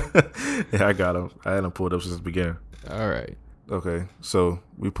 Yeah, I got them. I had them pulled up since the beginning. All right. Okay, so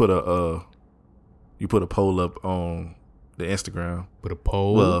you put a poll up on the Instagram. Put a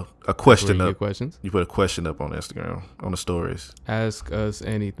poll. Well, a question Where you up. get questions. You put a question up on Instagram on the stories. Ask us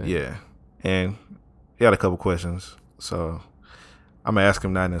anything. Yeah, and you got a couple questions. So I'm gonna ask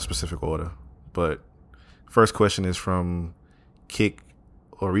them not in a specific order, but first question is from Kick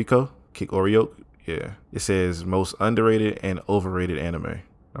Oreo. Yeah, it says most underrated and overrated anime.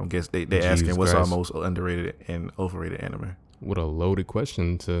 I guess they're asking what's our most underrated and overrated anime. What a loaded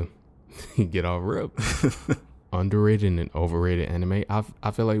question to get all ripped. Underrated and overrated anime.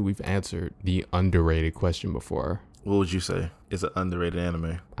 I feel like we've answered the underrated question before. What would you say is an underrated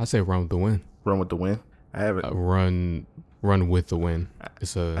anime? I say Run with the Wind. Run with the Wind. I haven't. Run with the Wind. I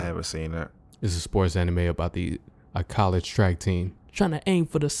haven't seen that. It's a sports anime about a college track team trying to aim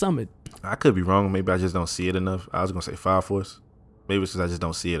for the summit. I could be wrong. Maybe I just don't see it enough. I was gonna say Fire Force. Maybe it's because I just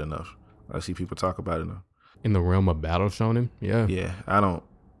don't see it enough. I see people talk about it enough. In the realm of battle shonen, yeah. Yeah, I don't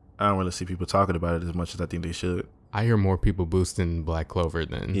really see people talking about it as much as I think they should. I hear more people boosting Black Clover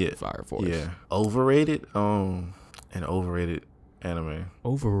than Fire Force. Yeah. Overrated? An overrated anime.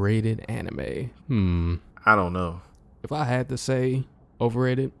 Overrated anime. I don't know. If I had to say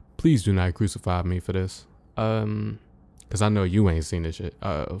overrated, please do not crucify me for this. Because I know you ain't seen this shit.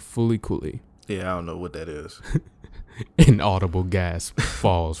 Fully Cooley. Yeah, I don't know what that is. An audible gasp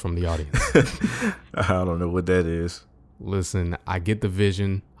falls from the audience. I don't know what that is. Listen, I get the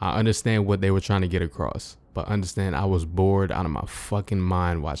vision. I understand what they were trying to get across. But understand, I was bored out of my fucking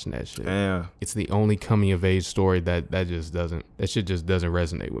mind watching that shit. Damn. It's the only coming of age story that shit just doesn't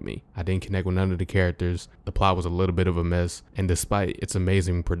resonate with me. I didn't connect with none of the characters. The plot was a little bit of a mess. And despite its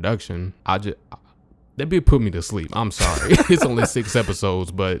amazing production, that bit put me to sleep. I'm sorry. It's only 6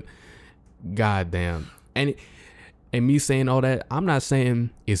 episodes, but goddamn. And me saying all that, I'm not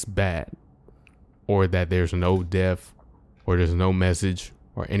saying it's bad or that there's no depth or there's no message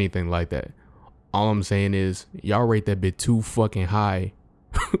or anything like that. All I'm saying is y'all rate that bit too fucking high.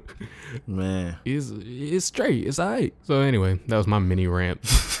 Man. It's straight. It's alright. So anyway, that was my mini rant.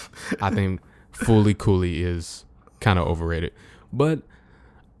 I think Fully Cooley is kind of overrated. But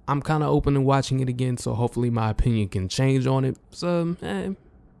I'm kind of open to watching it again, so hopefully my opinion can change on it. So,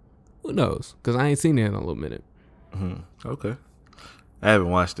 who knows? Because I ain't seen it in a little minute. Mm-hmm. Okay. I haven't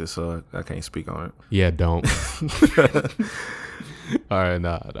watched it, so I can't speak on it. Yeah, don't. All right,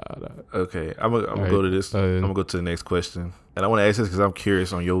 nah. Okay, I'm gonna go to this. I'm gonna go to the next question, and I want to ask this because I'm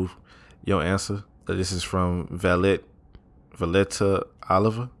curious on your answer. This is from Valletta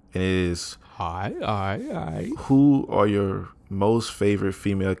Oliver, and it is: Hi. Who are your most favorite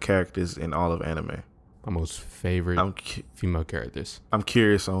female characters in all of anime? My most favorite female characters. I'm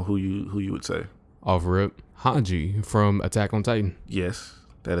curious on who you would say. Off rip, Hanji from Attack on Titan. Yes,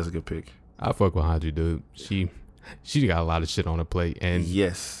 that is a good pick. I fuck with Hanji, dude. She got a lot of shit on her plate, and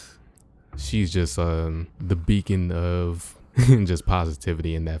yes, she's just the beacon of just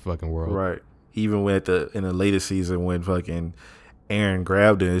positivity in that fucking world. Right. Even when in the latest season when fucking Aaron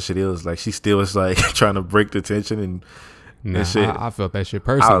grabbed her and shit, it was like she still was like trying to break the tension and shit. I felt that shit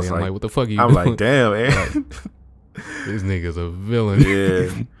personally. I'm like, what the fuck are you doing? I'm like, damn, Aaron. This nigga's a villain.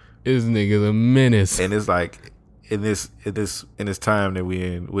 Yeah. This nigga's a menace. And it's like in this time that we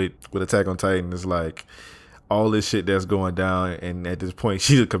in with Attack on Titan, it's like all this shit that's going down, and at this point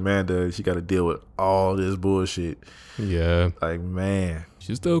she's a commander and she got to deal with all this bullshit. Yeah. Like, man,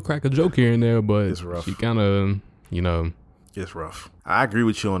 she still crack a joke here and there, but it's rough. She kind of, it's rough. I agree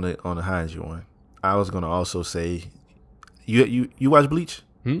with you on the Hanji one. I was gonna also say, you watch Bleach?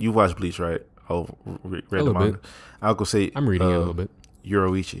 You watch Bleach, right? Oh, read the manga. I'll go say I'm reading it a little bit.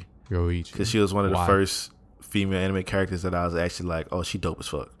 Yoruichi, because she was one of the first female anime characters that I was actually like, oh, she dope as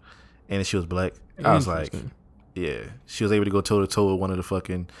fuck, and she was black. I was like, yeah, she was able to go toe to toe with one of the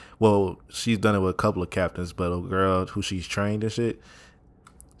fucking. Well, she's done it with a couple of captains, but a girl who she's trained and shit,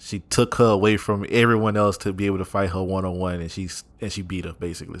 she took her away from everyone else to be able to fight her 1-on-1, and she beat her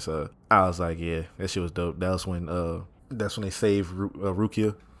basically. So I was like, yeah, that shit was dope. That's when they saved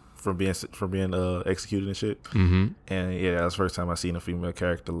Rukia from being executed and shit. Mm-hmm. And yeah, that was the first time I seen a female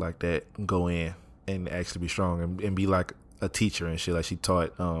character like that go in and actually be strong and be like a teacher and shit. Like she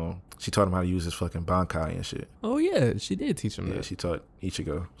taught him how to use his fucking Bankai and shit. Oh yeah, she did teach him Yeah, that. she taught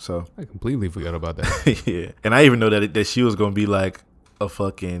Ichigo. So I completely forgot about that. yeah, and I even know that she was gonna be like a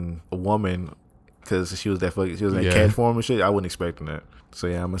woman because she was in that cat form and shit. I wasn't expecting that. So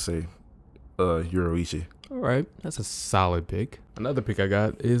yeah, I'm gonna say Yoruichi. All right, that's a solid pick. Another pick I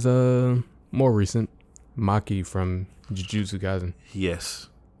got is more recent, Maki from Jujutsu Kaisen. Yes,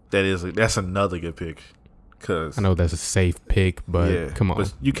 that's another good pick. Cause I know that's a safe pick, but yeah, come on,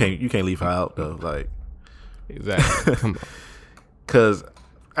 but you can't leave her out though. Like exactly, come on. Cause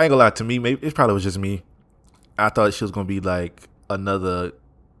I ain't gonna lie, to me, maybe it probably was just me. I thought she was gonna be like another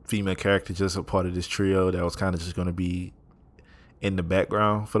female character, just a part of this trio that was kind of just gonna be in the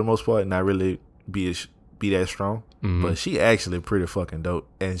background for the most part, and not really be that strong. Mm-hmm. But she actually pretty fucking dope,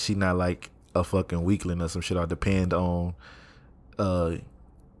 and she not like a fucking weakling or some shit. Or depend on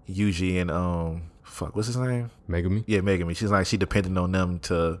Yuji and what's his name? Megumi. Yeah, Megumi. She's like she depending on them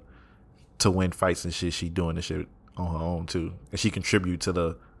to win fights and shit. She doing the shit on her own too, and she contribute to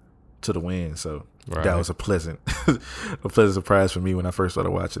the win. So that was a pleasant surprise for me when I first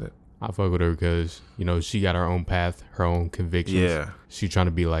started watching it. I fuck with her because, you know, she got her own path, her own convictions. Yeah. She trying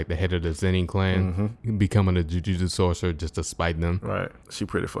to be like the head of the Zenin clan, becoming a Jujutsu sorcerer just to spite them. Right. She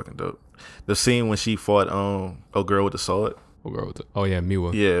pretty fucking dope. The scene when she fought a girl with the sword. Oh yeah,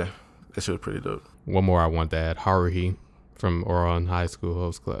 Miwa. Yeah. That shit was pretty dope. One more I want to add, Haruhi from Ouran High School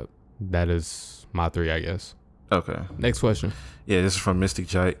Host Club. That is my 3, I guess. Okay. Next question. Yeah, this is from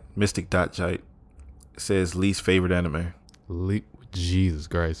Mystic.Jite. It says least favorite anime. Jesus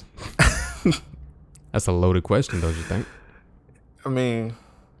Christ. That's a loaded question, don't you think? I mean,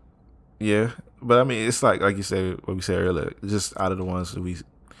 yeah. But I mean, it's like you said, what we said earlier, just out of the ones that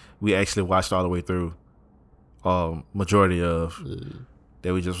we actually watched all the way through, majority of,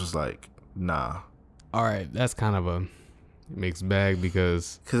 that we just was like, nah. All right, that's kind of a mixed bag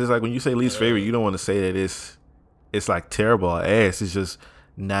because it's like when you say least favorite, you don't want to say that it's like terrible or ass. It's just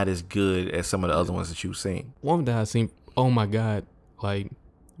not as good as some of the other ones that you've seen. One that I seen, oh my God, like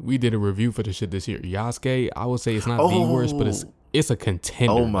we did a review for the shit this year. Yasuke, I would say it's not the worst, but it's a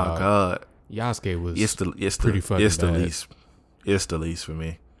contender. Oh my God. Yasuke was pretty fucking bad. It's the least for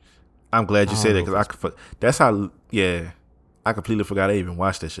me. I'm glad you said it because I completely forgot I even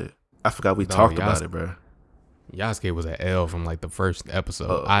watched that shit. I forgot we talked about it, bro. Yasuke was an L from like the first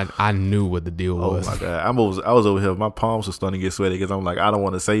episode. I knew what the deal was. Oh my God. I was over here. My palms were starting to get sweaty because I'm like, I don't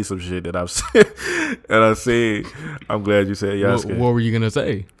want to say some shit that I've said. And I said, I'm glad you said Yasuke. What were you going to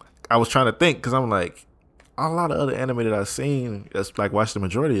say? I was trying to think because I'm like, a lot of other anime that I've seen, that's like watched the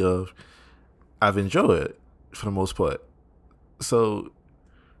majority of, I've enjoyed for the most part. So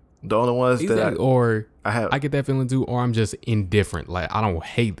the only ones that I get that feeling too, or I'm just indifferent. Like I don't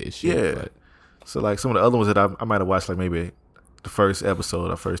hate this shit. Yeah. But. So like some of the other ones that I might have watched, like maybe the first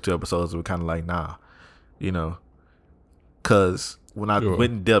episode or first 2 episodes were kind of like, nah, you know, because when I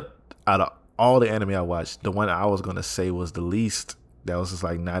went in depth out of all the anime I watched, the one I was going to say was the least, that was just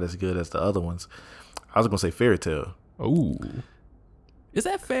like not as good as the other ones. I was going to say Fairy Tail. Ooh. Is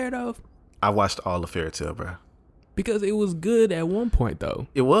that fair though? I watched all of Fairy Tail, bro. Because it was good at one point though.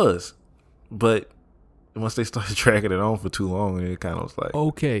 It was. But once they started dragging it on for too long, it kind of was like...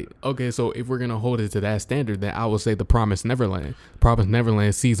 Okay, so if we're going to hold it to that standard, then I would say The Promised Neverland. Promised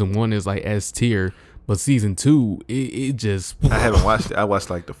Neverland season 1 is like S tier, but season 2, it just... I haven't watched it. I watched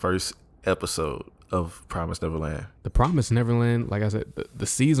like the first episode of Promised Neverland. The Promised Neverland, like I said, the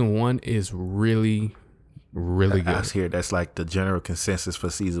season 1 is really, really good. I hear that's like the general consensus for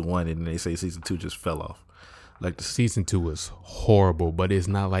season 1, and they say season 2 just fell off. Like season 2 is horrible, but it's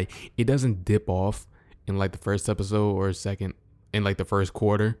not like... It doesn't dip off in like the first episode or second, in like the first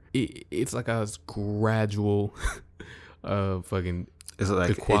quarter. It's like a gradual fucking... It's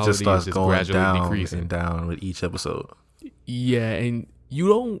like it just starts going down decreasing. And down with each episode. Yeah, and you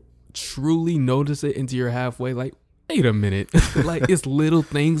don't truly notice it until you're halfway. Like, wait a minute. Like, it's little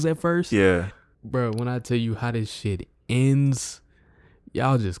things at first. Yeah. Bro, when I tell you how this shit ends,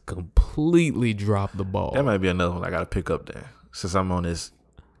 y'all just completely drop the ball. That might be another one I gotta pick up then. Since I'm on this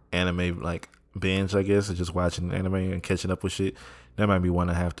anime, like, binge, I guess, or just watching anime and catching up with shit, that might be one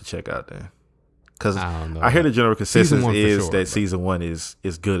I have to check out then. Because I hear the general consensus is that season 1 is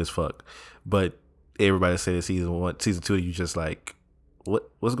good as fuck, but everybody say that season 2, you just like,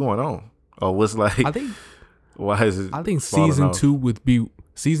 what's going on, or what's like? I think why is it? I think season 2 would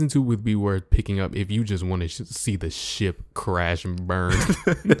be worth picking up if you just want to see the ship crash and burn.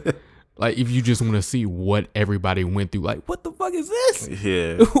 Like, if you just want to see what everybody went through, like, what the fuck is this?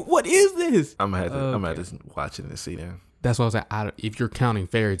 Yeah. What is this? I'm gonna have to watch it and see that. That's what I was like. If you're counting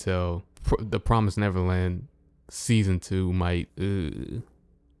Fairy Tale, The Promised Neverland season 2 might. Is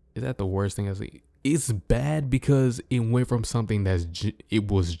that the worst thing I see? It's bad because it went from something it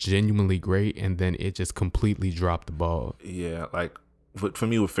was genuinely great, and then it just completely dropped the ball. Yeah, like for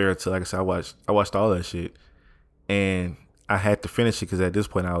me with Fairy Tale, like I said, I watched all that shit, and I had to finish it because at this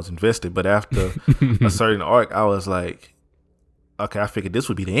point I was invested. But after a certain arc, I was like, okay, I figured this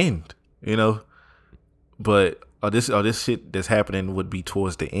would be the end, you know. But this shit that's happening would be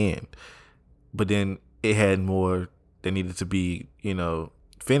towards the end. But then it had more that needed to be, you know,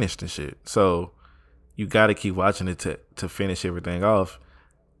 finished and shit. So you got to keep watching it to finish everything off.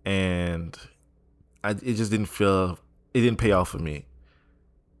 And it just didn't pay off for me.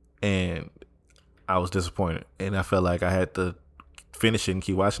 And I was disappointed. And I felt like I had to finish it and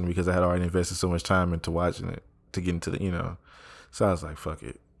keep watching it because I had already invested so much time into watching it to get into the, you know. So I was like, fuck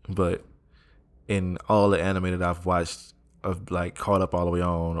it. But in all the anime that I've watched, of like caught up all the way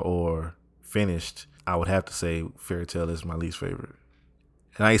on or finished, I would have to say Fairy Tail is my least favorite.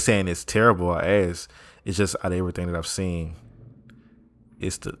 And I ain't saying it's terrible or ass. It's just out of everything that I've seen,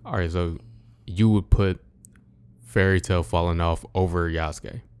 it's the... All right, so you would put Fairy Tail falling off over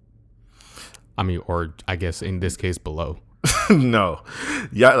Yasuke. I mean, or I guess in this case below. No.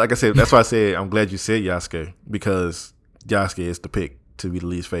 Yeah, like I said, that's why I said I'm glad you said Yasuke, because Yasuke is the pick to be the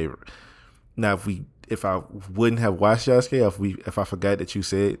least favorite. Now, if I wouldn't have watched Yasuke, if I forgot that you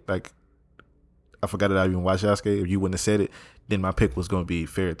said, like, I forgot that I even watched Yasuke, if you wouldn't have said it, then my pick was going to be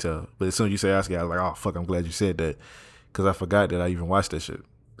Fairy Tail. But as soon as you say Yasuke, I was like, oh, fuck, I'm glad you said that, because I forgot that I even watched that shit.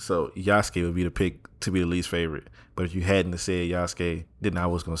 So Yasuke would be the pick to be the least favorite. But if you hadn't said Yasuke, then I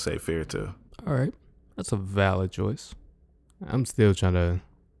was going to say Fairy Tail. All right. That's a valid choice. I'm still trying to,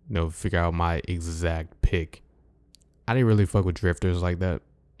 figure out my exact pick. I didn't really fuck with Drifters like that.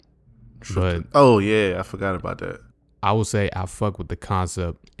 But oh, yeah, I forgot about that. I would say I fuck with the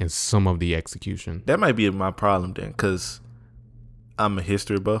concept and some of the execution. That might be my problem then, because I'm a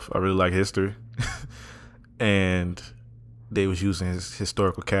history buff. I really like history. And they was using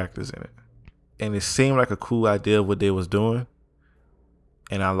historical characters in it. And it seemed like a cool idea of what they was doing.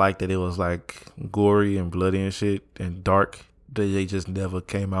 And I liked that it was like gory and bloody and shit and dark. They just never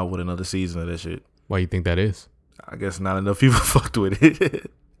came out with another season of that shit. Why you think that is? I guess not enough people fucked with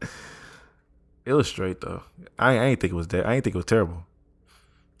it. It was straight though. I ain't think it was that. I ain't think it was terrible.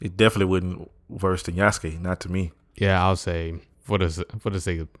 It definitely wasn't worse than Yasuke, not to me. Yeah, I'll say for the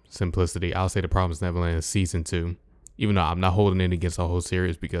sake of simplicity, I'll say The Promised Neverland is season 2. Even though I'm not holding it against the whole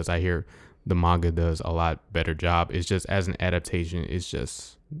series because I hear the manga does a lot better job. It's just as an adaptation,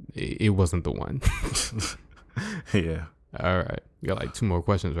 it wasn't the one. Yeah. All right. You got like 2 more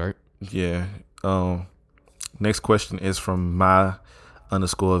questions, right? Yeah. Next question is from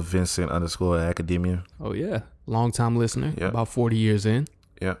my_Vincent_Academia. Oh yeah. Long time listener. Yeah. About 40 years in.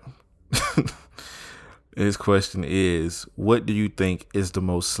 Yeah. His question is, what do you think is the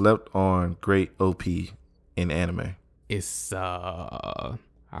most slept on great OP in anime? It's I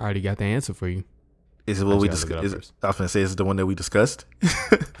already got the answer for you. Is it what we discussed? I was gonna say, is it the one that we discussed?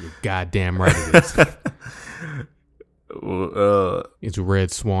 You're goddamn right it is. Well, it's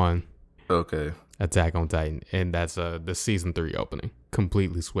Red Swan. Okay. Attack on Titan, and that's the season 3 opening.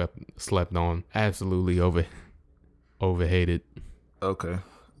 Completely slept on. Absolutely overhated. Okay.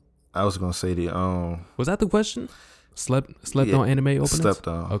 I was gonna say was that the question? Slept on anime openings? Slept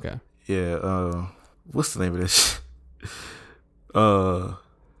on. Okay. Yeah. What's the name of this shit?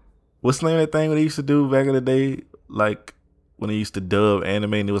 What's the name of that thing they used to do back in the day? Like when they used to dub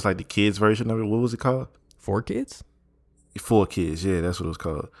anime and it was like the kids version of it. What was it called? 4Kids? 4Kids. Yeah, that's what it was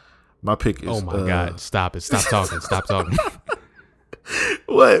called. My pick is. Oh my god! Stop it! Stop talking! Stop talking!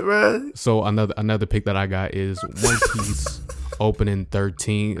 What, man? So another pick that I got is One Piece opening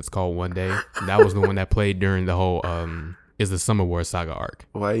 13. It's called One Day. That was the one that played during the whole is the Summer War Saga arc.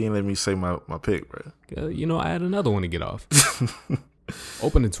 Why you didn't let me say my pick, bro? I had another one to get off.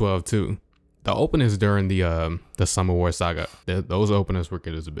 Opening 12 too. The openings during the Summer War Saga, those openings were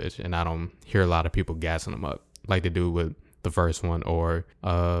good as a bitch, and I don't hear a lot of people gassing them up like they do with the first one or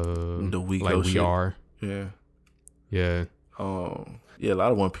the week like We shit. Are. Yeah. Yeah. Yeah, a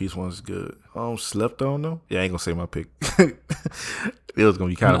lot of One Piece ones is good. Slept on though. Yeah, I ain't gonna say my pick. It was gonna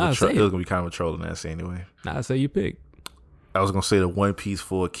be kind of a trolling ass anyway. Nah, I say you pick. I was gonna say the One Piece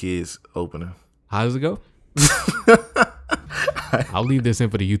 4Kids opener. How does it go? I'll leave this in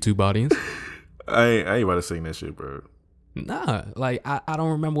for the YouTube audience. I ain't about to sing that shit, bro. Nah, like I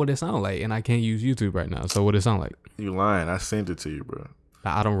don't remember what it sounded like, and I can't use YouTube right now. So what it sound like? You lying? I sent it to you, bro.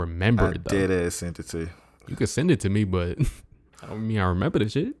 I don't remember I it though. dead ass sent it to you. You could send it to me, but I don't mean I remember the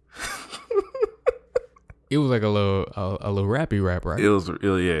shit. It was like a little rappy rap, right? It was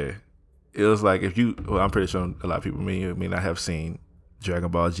yeah. It was like if you. Well, I'm pretty sure a lot of people may not have seen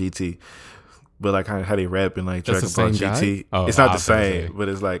Dragon Ball GT, but like how they rap in like That's Dragon the Ball same GT. guy? Oh, it's not I the was gonna same, say. but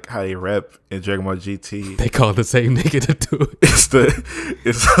it's like how they rap in Dragon Ball GT. They call the same nigga to do it.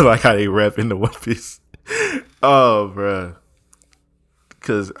 It's like how they rap in the One Piece. Oh, bruh.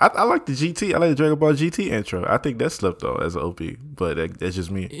 Cause I like the GT. I like the Dragon Ball GT intro. I think that's slept on as an OP, but that's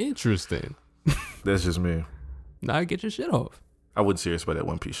just me. Interesting. That's just me. Now get your shit off. I wasn't serious about that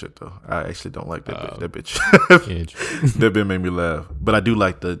One Piece shit though. I actually don't like that bitch. That bitch. Interesting. That bit made me laugh. But I do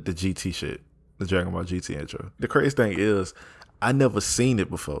like the GT shit, the Dragon Ball GT intro. The crazy thing is, I never seen it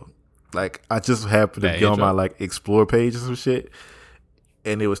before. Like I just happened to That get on intro? my like explore page or some shit,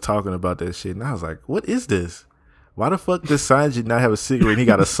 and it was talking about that shit, and I was like, "What is this? Why the fuck does Sanji not have a cigarette? And he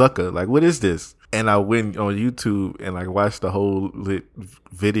got a sucker. Like, what is this?" And I went on YouTube and like watched the whole lit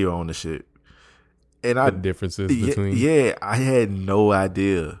video on the shit. And The differences between. yeah, I had no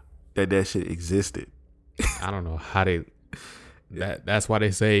idea that shit existed. I don't know how they. That's why they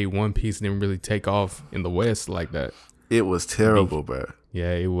say One Piece didn't really take off in the West like that. It was terrible, bro.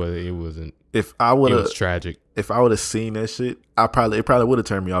 Yeah, it wasn't. If I It would have was tragic. if I would have seen that shit, it probably would have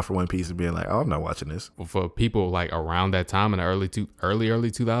turned me off for One Piece and being like, "Oh, I'm not watching this." For people like around that time in the early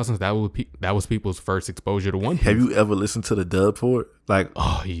 2000s, that was people's first exposure to One Piece. Have you ever listened to the dub for it? Like,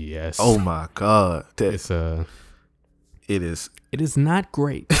 Oh yes. oh my god, It's it is it is not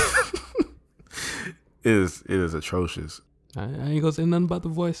great. it is atrocious. I ain't gonna say nothing about the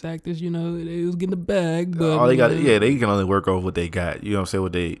voice actors. You know, they was getting the bag, but All they got, they can only work over what they got. You know what I'm saying?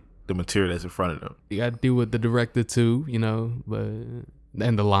 What the material that's in front of them. you got to deal with the director too. You know, but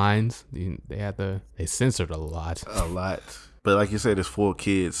and the lines they censored a lot. A lot. But like you said, there's 4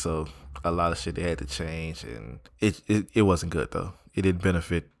 kids, so a lot of shit they had to change, and it wasn't good though. It didn't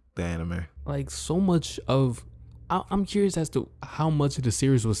benefit the anime. Like so much of. I'm curious as to how much of the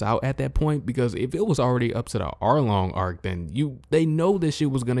series was out at that point, because if it was already up to the Arlong arc, then they know this shit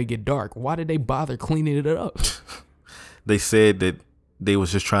was gonna get dark. Why did they bother cleaning it up? They said that they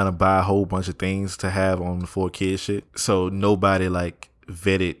was just trying to buy a whole bunch of things to have on the 4 kids shit. So nobody like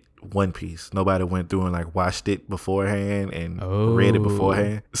vetted One Piece. Nobody went through and like watched it beforehand and read it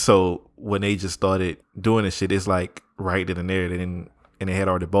beforehand. So when they just started doing this shit, it's like right then and there. And they had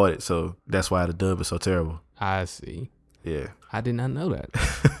already bought it. So that's why the dub is so terrible. I see. Yeah. I did not know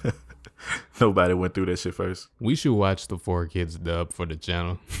that. Nobody went through that shit first. We should watch the 4 Kids dub for the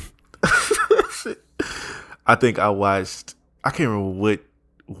channel. I think I watched, I can't remember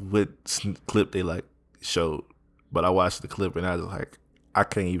what clip they like showed, but I watched the clip and I was like, I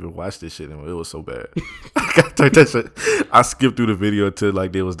can't even watch this shit anymore. It was so bad. I skipped through the video until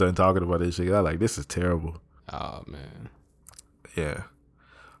like they was done talking about this shit. I was like, this is terrible. Oh man. Yeah.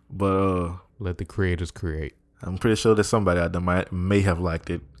 But Let the creators create. I'm pretty sure that somebody out there may have liked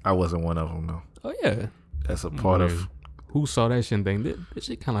it. I wasn't one of them though. Oh yeah. That's a part of who saw that shit and think this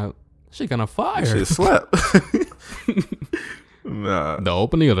shit kind of fire. shit slap. Nah. The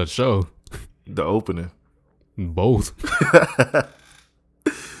opening of the show. The opening. Both.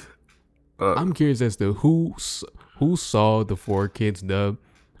 I'm curious as to who saw the 4 Kids dub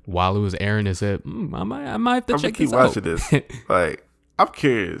while it was airing and said, I might have to check this out. I'm gonna keep watching this. Like, I'm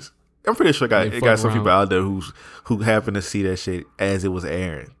curious. I'm pretty sure it got some people out there who happened to see that shit as it was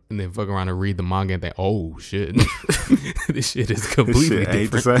airing. And then fuck around and read the manga and think, oh shit, this shit is This completely shit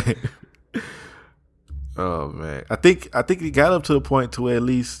ain't different. the same. Oh man, I think it got up to the point to where at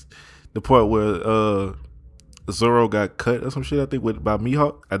least the point where Zoro got cut or some shit. I think by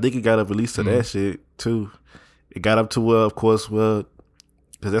Mihawk. I think it got up at least to that shit too. It got up to of course, because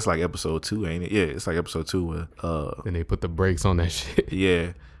that's like episode 2, ain't it? Yeah, it's like episode 2 where Then they put the brakes on that shit.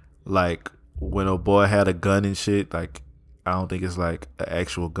 yeah, like when a boy had a gun and shit. Like I don't think it's like an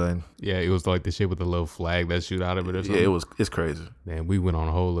actual gun. Yeah, it was like the shit with the little flag that shoot out of it or something. Yeah, it's crazy. Man, we went on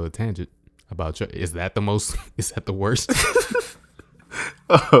a whole little tangent about is that the worst?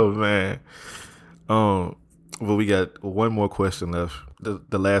 Oh man. But we got one more question left.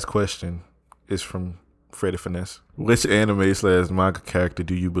 The last question is from Freddy Finesse. Which anime/manga character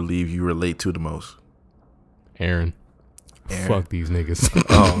do you believe you relate to the most? Aaron. Fuck these niggas.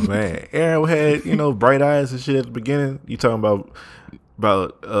 Oh man, Aaron had bright eyes and shit at the beginning. You talking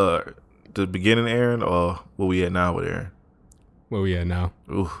about the beginning Aaron or what we at now with Aaron? Where we at now?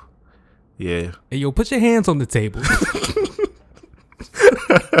 Ooh, yeah. Hey yo, put your hands on the table.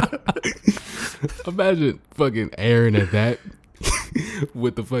 Imagine fucking Aaron at that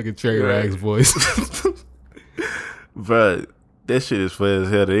with the fucking Trey Rags voice. But That shit is funny as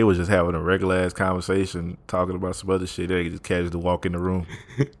hell. They was just having a regular ass conversation, talking about some other shit. They just casually walk in the room.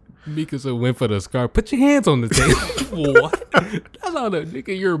 Mikasa went for the scar. Put your hands on the table. What? That's all the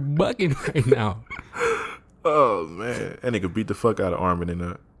nigga you're bucking right now. Oh man, that nigga beat the fuck out of Armin in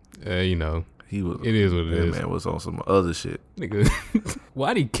that. You know, He was. it is what it is. Man was on some other shit. Nigga,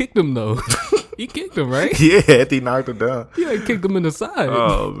 why'd he kick him though? He kicked him, right? Yeah, he knocked him down. He like kicked him in the side.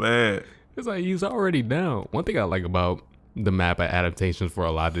 Oh man. It's like he's already down. One thing I like about the map adaptations for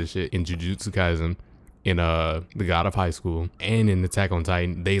a lot of this shit in Jujutsu Kaisen, in The God of High School, and in Attack on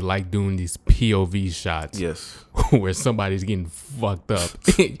Titan, they like doing these POV shots. Yes. Where somebody's getting fucked up.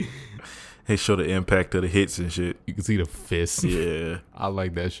 They show the impact of the hits and shit. You can see the fists. Yeah. I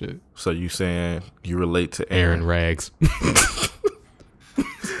like that shit. So you saying you relate to Aaron Aaron? Rags.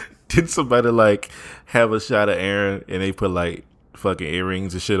 Did somebody like have a shot of Aaron and they put like fucking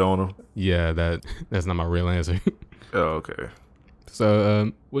earrings and shit on him? Yeah, that's not my real answer. Oh, okay.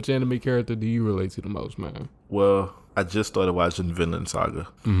 So, which anime character do you relate to the most, man? Well, I just started watching Vinland Saga,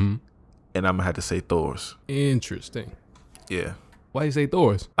 Mm-hmm. and I'm gonna have to say Thor's. Interesting. Yeah, Why you say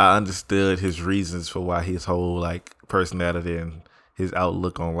Thor's? I understood his reasons for why his whole like personality and his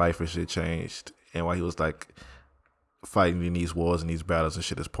outlook on life and shit changed, and why he was like fighting in these wars and these battles and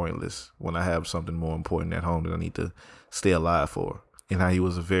shit is pointless when I have something more important at home that I need to stay alive for, and how he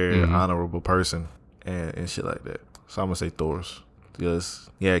was a very honorable person and shit like that. So I'm gonna say Thor's. Because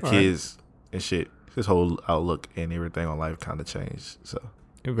kids and shit. His whole outlook and everything on life kind of changed. So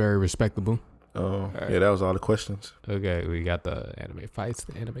Very respectable. yeah, that was all the questions. Okay, we got the anime fights,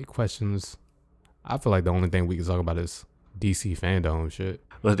 the anime questions. I feel like the only thing we can talk about is DC fandom shit.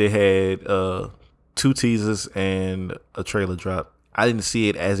 But they had 2 teasers and a trailer drop. I didn't see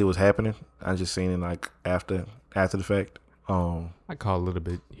it as it was happening. I just seen it like after the fact. I caught a little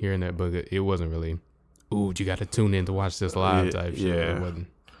bit here and there, but it wasn't really, ooh, you got to tune in to watch this live type shit. Yeah. It wasn't.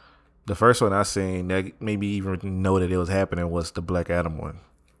 The first one I seen that made me even know that it was happening was the Black Adam one.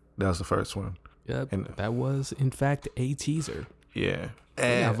 That was the first one. Yep, And that was in fact a teaser. yeah.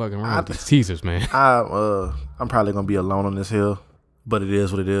 Yeah, And fucking wrong with these teasers, man. I'm probably gonna be alone on this hill, but it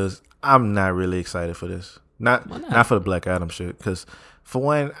is what it is. I'm not really excited for this. Not for the Black Adam shit. Because for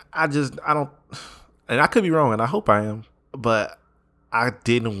one, I don't, and I could be wrong, and I hope I am, but I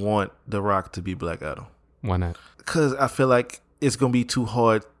didn't want The Rock to be Black Adam. Why not? Because I feel like it's gonna be too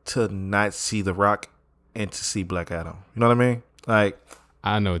hard to not see The Rock and to see Black Adam. You know what I mean? Like,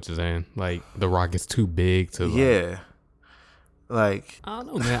 I know what you're saying. Like, The Rock is too big to. yeah. Like, I don't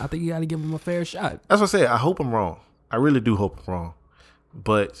know, man. I think you got to give him a fair shot. that's what I say. I hope I'm wrong. I really do hope I'm wrong.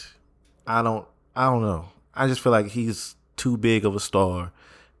 But I don't know. I just feel like he's too big of a star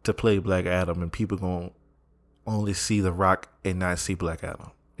to play Black Adam, and people gonna only see The Rock and not see Black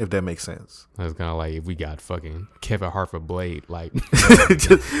Adam, if that makes sense. That's kind of like if we got fucking Kevin Hart for Blade. Like,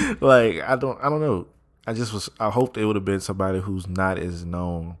 Like, I don't know. I hoped it would have been somebody who's not as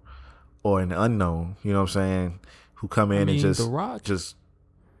known or an unknown, you know what I'm saying, who come in and The Rock, just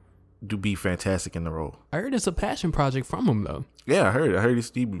do be fantastic in the role. I heard it's a passion project from him though. Yeah, I heard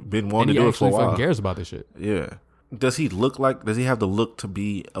he's been And wanting he to do it for a actually while. fucking cares about this shit. Yeah. Does he have the look to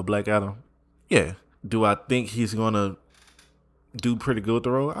be a Black Adam? Yeah. Do I think he's gonna do pretty good with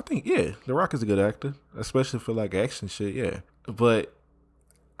the role? I think, yeah. The Rock is a good actor, especially for like action shit, yeah. But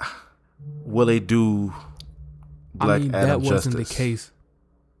will they do Black Adam that wasn't justice? the case.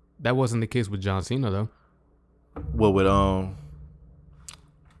 That wasn't the case with John Cena though. Well, with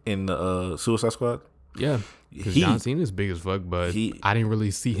in the Suicide Squad? Yeah, because He- John Cena's big as fuck, but he- I didn't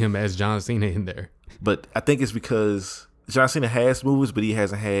really see him as John Cena in there. But I think it's because John Cena has movies, but he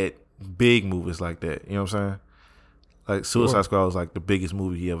hasn't had big movies like that. You know what I'm saying? Like Suicide Sure. Squad was like the biggest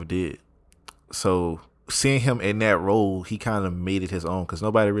movie he ever did. So seeing him in that role, he kind of made it his own because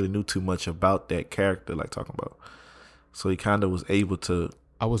nobody really knew too much about that character, like talking about. So he kind of was able to.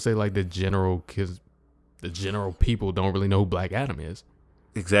 I would say like the general people don't really know who Black Adam is.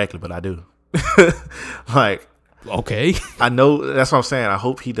 Exactly, but I do. Like, Okay, I know, that's what I'm saying. I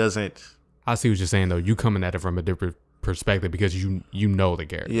hope he doesn't. I see what you're saying though. You coming at it from a different perspective because you know the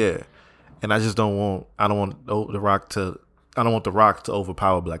character. Yeah. And I don't want The Rock to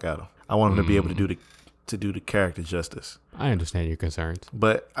overpower Black Adam. I want him to be able to do the character justice. I understand your concerns.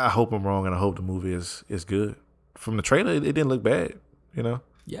 But I hope I'm wrong, and I hope the movie is good. From the trailer, it didn't look bad, you know?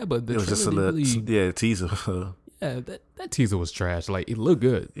 Yeah, but the It was just a trailer little, really, teaser. yeah, that teaser was trash. Like it looked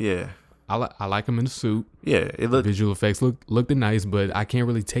good. Yeah. I like him in the suit. Yeah, it looked, Visual effects looked nice, but I can't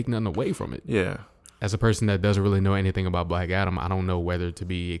really take nothing away from it. yeah. As a person that doesn't really know anything about Black Adam, I don't know whether to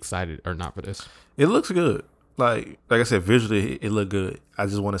be excited or not for this. It looks good. Like I said, visually, it looked good. I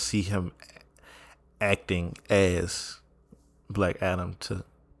just want to see him acting as Black Adam to.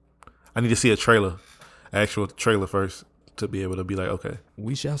 I need to see a trailer, actual trailer first to be able to be like, okay,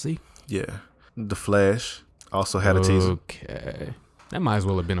 We shall see. yeah. The Flash also had a teaser. Okay. That might as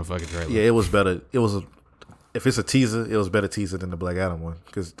well have been a fucking trailer. Yeah, it was better. If it's a teaser, it was better teaser than the Black Adam one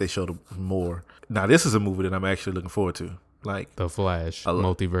because they showed more. Now this is a movie that I'm actually looking forward to. Like The Flash,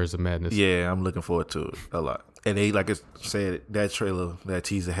 Multiverse of Madness. yeah, I'm looking forward to it a lot. And they, like I said, that trailer, that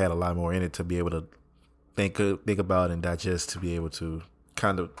teaser had a lot more in it to be able to think about and digest, to be able to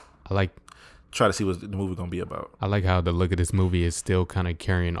kind of I like try to see what the movie gonna be about. how the look of this movie is still kind of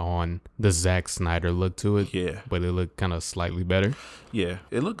carrying on the Zack Snyder look to it. Yeah, But it looked kind of slightly better. yeah,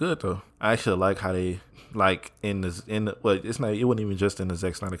 it looked good though. I actually like how they like in the well, it's not, it wasn't even just in the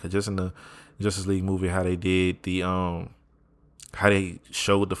Zack Snyder, cause just in the Justice League movie, how they did the how they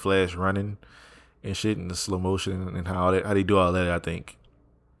showed the Flash running and shit in the slow motion and how they do all that. I think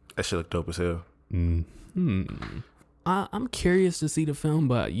that shit look dope as hell. I'm curious to see the film,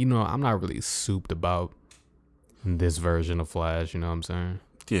 but I'm not really souped about this version of Flash. You know what I'm saying?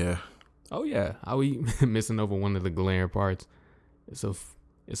 Yeah, Oh yeah, are we missing over one of the glaring parts?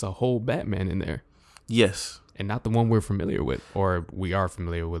 It's a whole Batman in there, yes, and not the one we're familiar with, or we are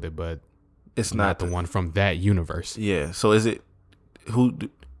familiar with it, but it's not the one from that universe. Yeah, so is it who?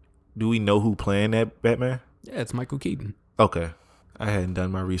 Do we know who playing that Batman? Yeah, it's Michael Keaton. Okay, I hadn't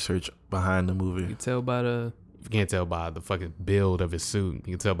done my research behind the movie. You can tell by if you can't tell by the fucking build of his suit,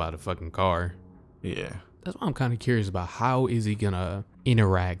 you can tell by the fucking car. Yeah, That's why I'm kind of curious about how is he gonna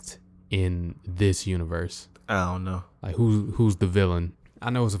interact in this universe. I don't know. Like who's the villain? I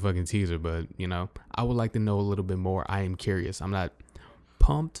know it's a fucking teaser, but I would like to know a little bit more. I am curious. I'm not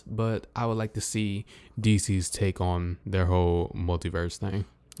pumped, but I would like to see DC's take on their whole multiverse thing.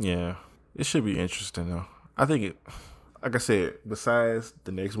 Yeah, it should be interesting though. I think it, like I said, besides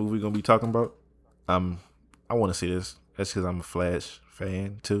the next movie we're gonna be talking about, I want to see this. That's because I'm a Flash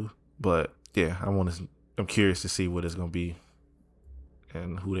fan too. But yeah, I'm curious to see what it's gonna be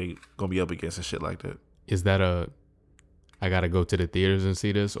and who they gonna be up against and shit like that. Is that I gotta go to the theaters and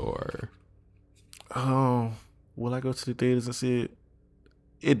see this, or Will I go to the theaters and see it?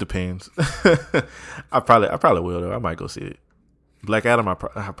 It depends. I probably will though. I might go see it. Black Adam, I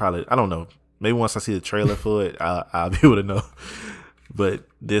don't know. Maybe once I see the trailer for it, I'll be able to know. But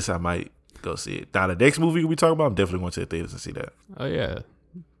this, I might go see it. Now, the next movie we talk about, I'm definitely going to the theaters and see that. oh yeah,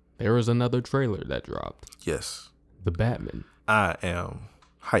 there was another trailer that dropped. Yes. The Batman. I am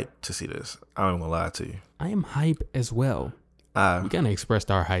hyped to see this. I don't want to lie to you. I am hype as well. We kind of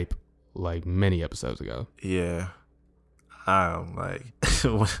expressed our hype like many episodes ago. Yeah. I'm like,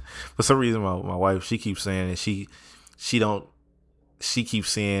 for some reason, my wife, she keeps saying that she keeps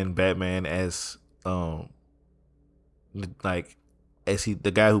seeing Batman as like as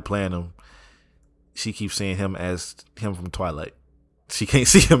the guy who playing him. She keeps seeing him as him from Twilight. She can't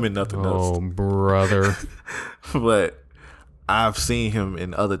see him in nothing else. Oh, brother. But I've seen him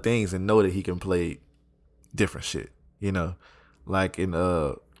in other things and know that he can play different shit. Like in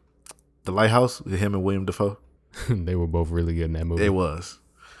The Lighthouse with him and William Dafoe. They were both really good in that movie. It was.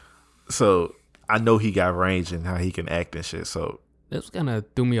 So I know he got range and how he can act and shit. So This kind of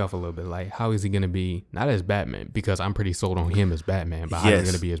threw me off a little bit. Like, how is he going to be, not as Batman, because I'm pretty sold on him as Batman, but how is he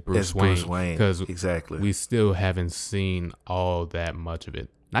going to be as Bruce Wayne? Because exactly. We still haven't seen all that much of it.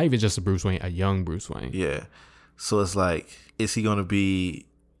 Not even just a Bruce Wayne, a young Bruce Wayne. Yeah. So it's like, is he going to be,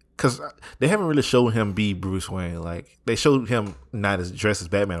 because they haven't really shown him be Bruce Wayne. Like, they showed him not as dressed as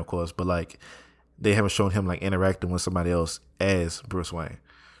Batman, of course, but like, they haven't shown him like interacting with somebody else as Bruce Wayne.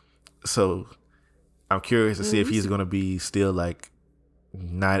 So I'm curious to see if he's going to be still like,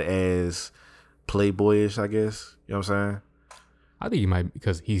 not as playboyish, I guess. You know what I'm saying? I think he might,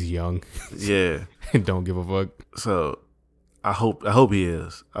 because he's young. Yeah. And don't give a fuck. So I hope he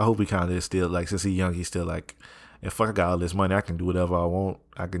is. I hope he kind of is still like, since he's young, he's still like, if I got all this money, I can do whatever I want.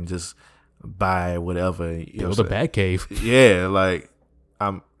 I can just buy whatever. Build a Batcave. Yeah, like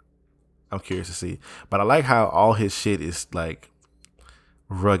I'm curious to see. But I like how all his shit is like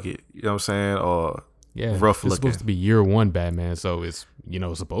rugged. You know what I'm saying? Or yeah, rough looking. It's supposed to be year one Batman, so it's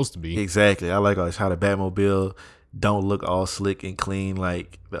supposed to be. Exactly. I like how the Batmobile don't look all slick and clean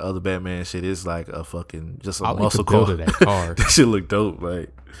like the other Batman shit. It's like a fucking just a muscle car. Of that car. That shit look dope. Like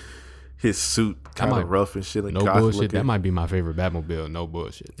his suit kind of rough and shit. Like no bullshit. Looking. That might be my favorite Batmobile. No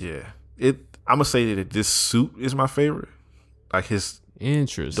bullshit. Yeah. I'm gonna say that this suit is my favorite. Like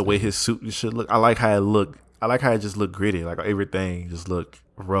the way his suit should look. I like how it look. I like how it just look gritty. Like everything just look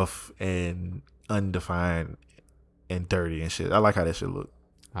rough and undefined and dirty and shit. I like how that shit look.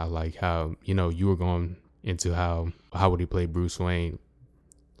 I like how you were going into how would he play Bruce Wayne,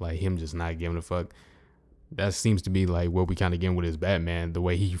 like him just not giving a fuck. that seems to be like what we kind of get with his Batman, the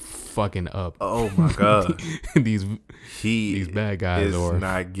way he fucking up. Oh my god, these he bad guys is or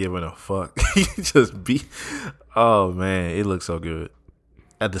not giving a fuck. He just be. Oh man, it looks so good.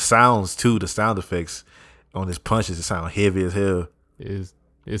 And the sounds too, the sound effects on his punches, it sound heavy as hell. is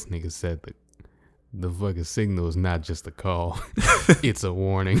this nigga said that the fucking signal is not just a call, it's a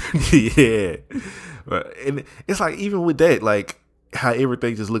warning. Yeah, and it's like even with that, like how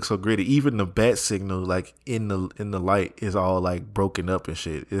everything just looks so gritty. Even the bat signal, like in the light, is all like broken up and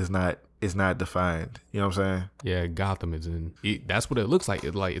shit. It's not defined. You know what I'm saying? Yeah, Gotham is that's what it looks like.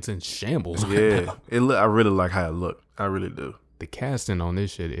 It's in shambles. Yeah, I really like how it looked. I really do. The casting on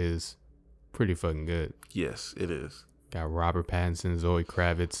this shit is pretty fucking good. Yes, it is. Got Robert Pattinson, Zoe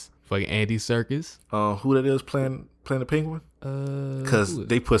Kravitz, fucking Andy Serkis. Who that is playing the Penguin? Because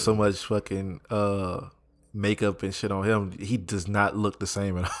they put so much fucking makeup and shit on him. He does not look the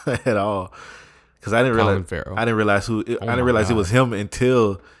same at all. Because I didn't Colin realize Farrell. I didn't realize I didn't realize it was him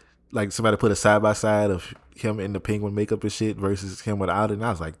until like somebody put a side by side of him in the Penguin makeup and shit versus him without it. And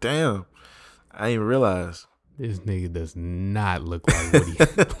I was like, damn, I didn't even realize. This nigga does not look like what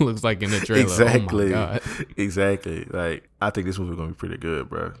he looks like in the trailer. Exactly. Oh my God. Exactly. Like, I think this movie gonna be pretty good,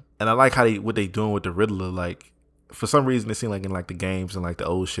 bro. And I like what they doing with the Riddler. Like, for some reason, it seemed like in like the games and like the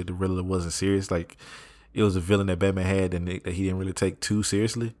old shit, the Riddler wasn't serious. Like, it was a villain that Batman had and that he didn't really take too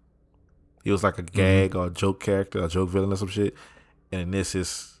seriously. It was like a gag or a joke character, a joke villain or some shit. And in this,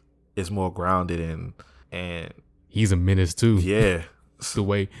 it's more grounded and he's a menace too. Yeah. The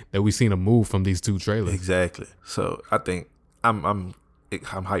way that we seen him move from these two trailers. Exactly. So I think I'm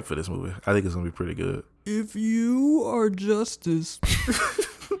hyped for this movie. I think it's gonna be pretty good. If you are justice,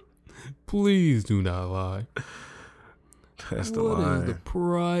 please do not lie. That's the What line. is the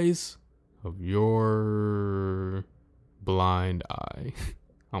price of your blind eye?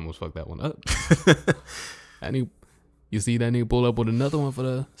 I almost fucked that one up. You see that nigga pull up with another one for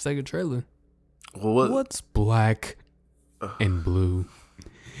the second trailer. Well, What's black and blue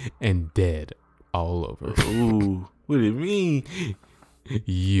and dead all over? Ooh, what do you mean?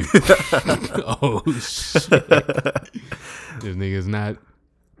 You. Oh shit. This nigga's not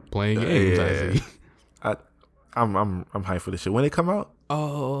playing games, I see. I'm hyped for this shit. When it come out?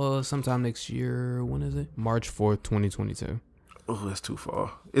 Oh, sometime next year. When is it? March 4th, 2022. Oh, that's too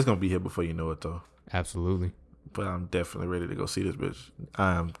far. It's gonna be here before you know it though. Absolutely. But I'm definitely ready to go see this bitch.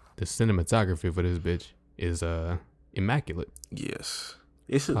 I am. The cinematography for this bitch is immaculate. Yes.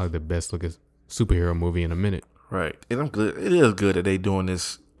 It's Probably the best looking superhero movie in a minute. right. And I'm good. It is good that they doing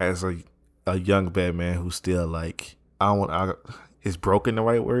this as a young Batman who's still like is broken the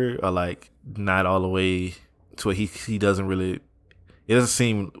right word or like not all the way to where he doesn't really. It doesn't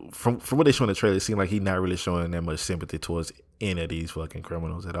seem from what they show in the trailer. It seems like he's not really showing that much sympathy towards any of these fucking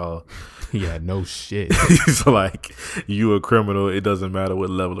criminals at all. Yeah, no shit. So like, you a criminal. It doesn't matter what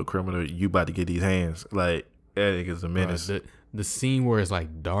level of criminal you about to get these hands. Like that nigga's a menace. The scene where it's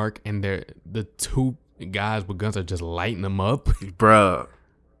like dark and the two guys with guns are just lighting them up. Bruh,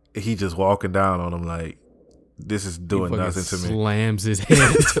 he just walking down on them like, this is doing nothing to me. Slams his head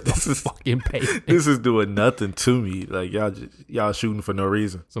into the fucking pavement. This is doing nothing to me. Like y'all shooting for no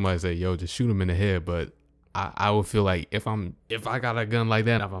reason. Somebody say, "Yo, just shoot him in the head." But I would feel like if I got a gun like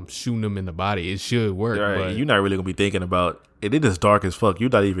that, if I'm shooting him in the body, it should work. Right. But You're not really gonna be thinking about it. It is dark as fuck. You're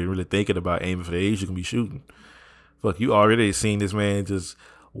not even really thinking about aiming for the age you can be shooting. Fuck, you already seen this man just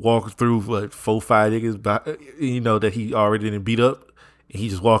walk through like 4-5 niggas, you know, that he already didn't beat up. And he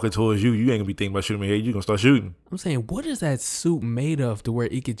just walking towards you. You ain't gonna be thinking about shooting him in the head. You gonna start shooting. I'm saying, what is that suit made of to where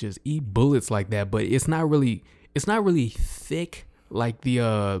it could just eat bullets like that? But it's not really thick like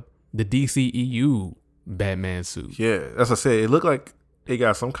the DCEU Batman suit. Yeah, as I said, it looked like it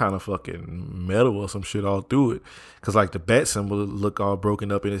got some kind of fucking metal or some shit all through it. Cause like the bat symbol look all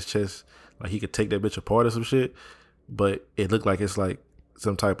broken up in his chest, like he could take that bitch apart or some shit. But it looked like it's like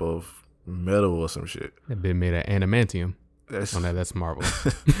some type of metal or some shit. That bit made of adamantium. That's That's Marvel.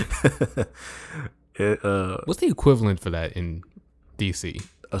 it, What's the equivalent for that in DC?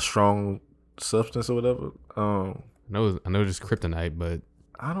 a strong substance or whatever. I know there's kryptonite, but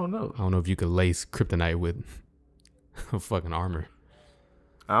I don't know. I don't know if you could lace kryptonite with a fucking armor.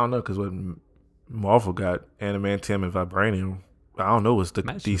 I don't know because when Marvel got adamantium and vibranium, I don't know what's the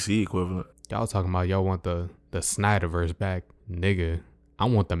DC equivalent. Y'all talking about y'all want the Snyderverse back, nigga. I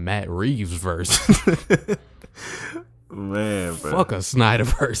want the Matt Reeves verse. Man, bro. Fuck a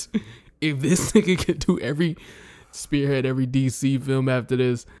Snyderverse. If this nigga could spearhead every DC film after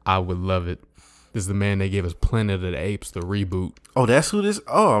this, I would love it. This is the man that gave us Planet of the Apes, the reboot. Oh, that's who this.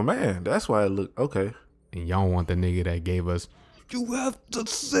 Oh man, that's why it looked okay. And y'all want the nigga that gave us You have to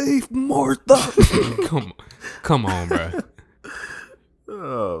save Martha. Come on, bro.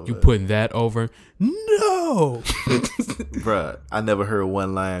 Oh, You putting that over? No. bruh, I never heard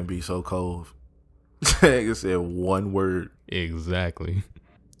one line be so cold. It said one word. Exactly.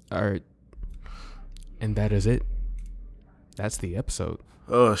 All right. And that is it. That's the episode.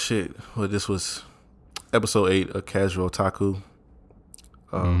 Oh shit! Well, this was episode 8 of Casual Otaku.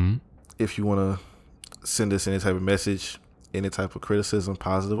 If you want to send us any type of message, any type of criticism,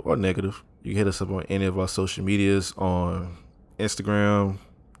 positive or negative, you can hit us up on any of our social medias on Instagram,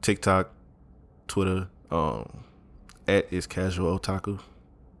 TikTok, Twitter. At is Casual Otaku.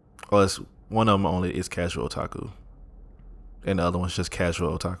 Or it's one of them only is Casual Otaku, and the other one's just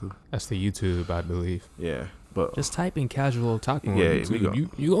Casual Otaku. That's the YouTube, I believe. Yeah, but Just type in Casual Otaku on Yeah, YouTube. we go.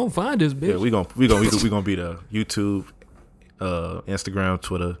 You gonna find this bitch. yeah, we gonna be the YouTube, Instagram,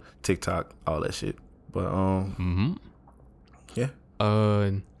 Twitter, TikTok, all that shit. But yeah.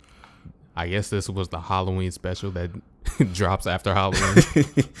 I guess this was the Halloween special that drops after Halloween.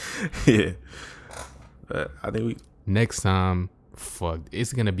 Yeah. I think we. Next time,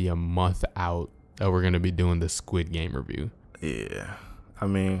 it's gonna be a month out that we're gonna be doing the Squid Game review. Yeah. I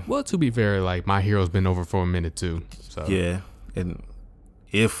mean. Well, to be fair, like My Hero's been over for a minute too. So Yeah, and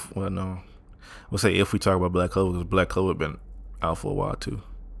we'll say if we talk about Black Clover, because Black Clover been out for a while too.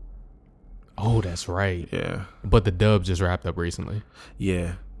 Oh, that's right. Yeah. But the dub just wrapped up recently.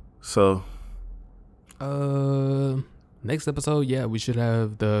 Yeah. So. Next episode, yeah, we should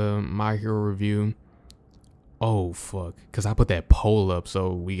have the My Hero review. Oh fuck, because I put that poll up,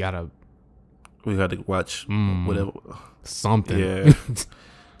 so we gotta watch whatever. something. Yeah.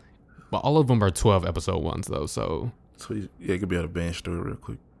 But all of them are 12 episode ones though, so. So you could be able to binge through it real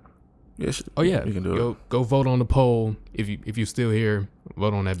quick. Yeah. Oh yeah, you can do it. Go vote on the poll if you still here.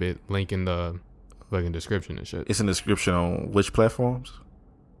 Vote on that bit. Link in the fucking description and shit. It's in the description on which platforms?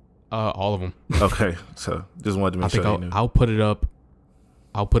 All of them. Okay, so just wanted to make sure you knew. I'll put it up.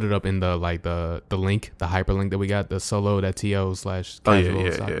 I'll put it up in the the link, the hyperlink that we got, the solo.to/casual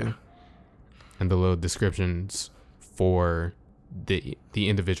yeah. and the little descriptions for the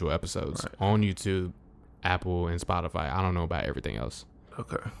individual episodes on YouTube, Apple, and Spotify. I don't know about everything else.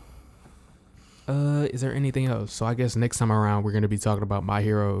 Okay. Is there anything else? So I guess next time around we're gonna be talking about My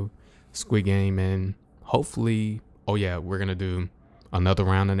Hero, Squid Game, and hopefully, we're gonna do another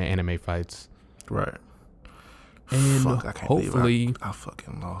round in the anime fights. Right. And Fuck, I can't hopefully, believe I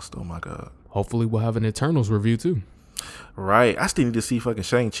fucking lost. Oh my god. Hopefully we'll have an Eternals review too. Right. I still need to see fucking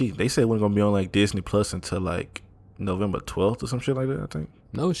Shang-Chi. They said we're gonna be on like Disney Plus until like November 12th or some shit like that, I think.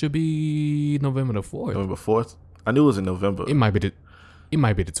 No, it should be November the 4th. November 4th? I knew it was in November. It might be the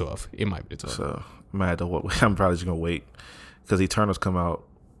 12th. It might be the 12th. So I'm probably just gonna wait because Eternals come out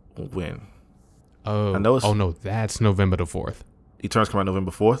when? I know it's, oh no, that's November the 4th. Eternals come out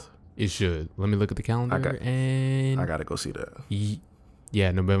November 4th? It should. Let me look at the calendar. I gotta go see that.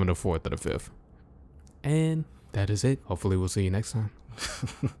 Yeah, November the 4th or the 5th. And that is it. Hopefully we'll see you next time.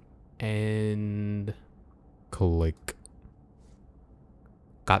 And click.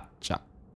 Gotcha.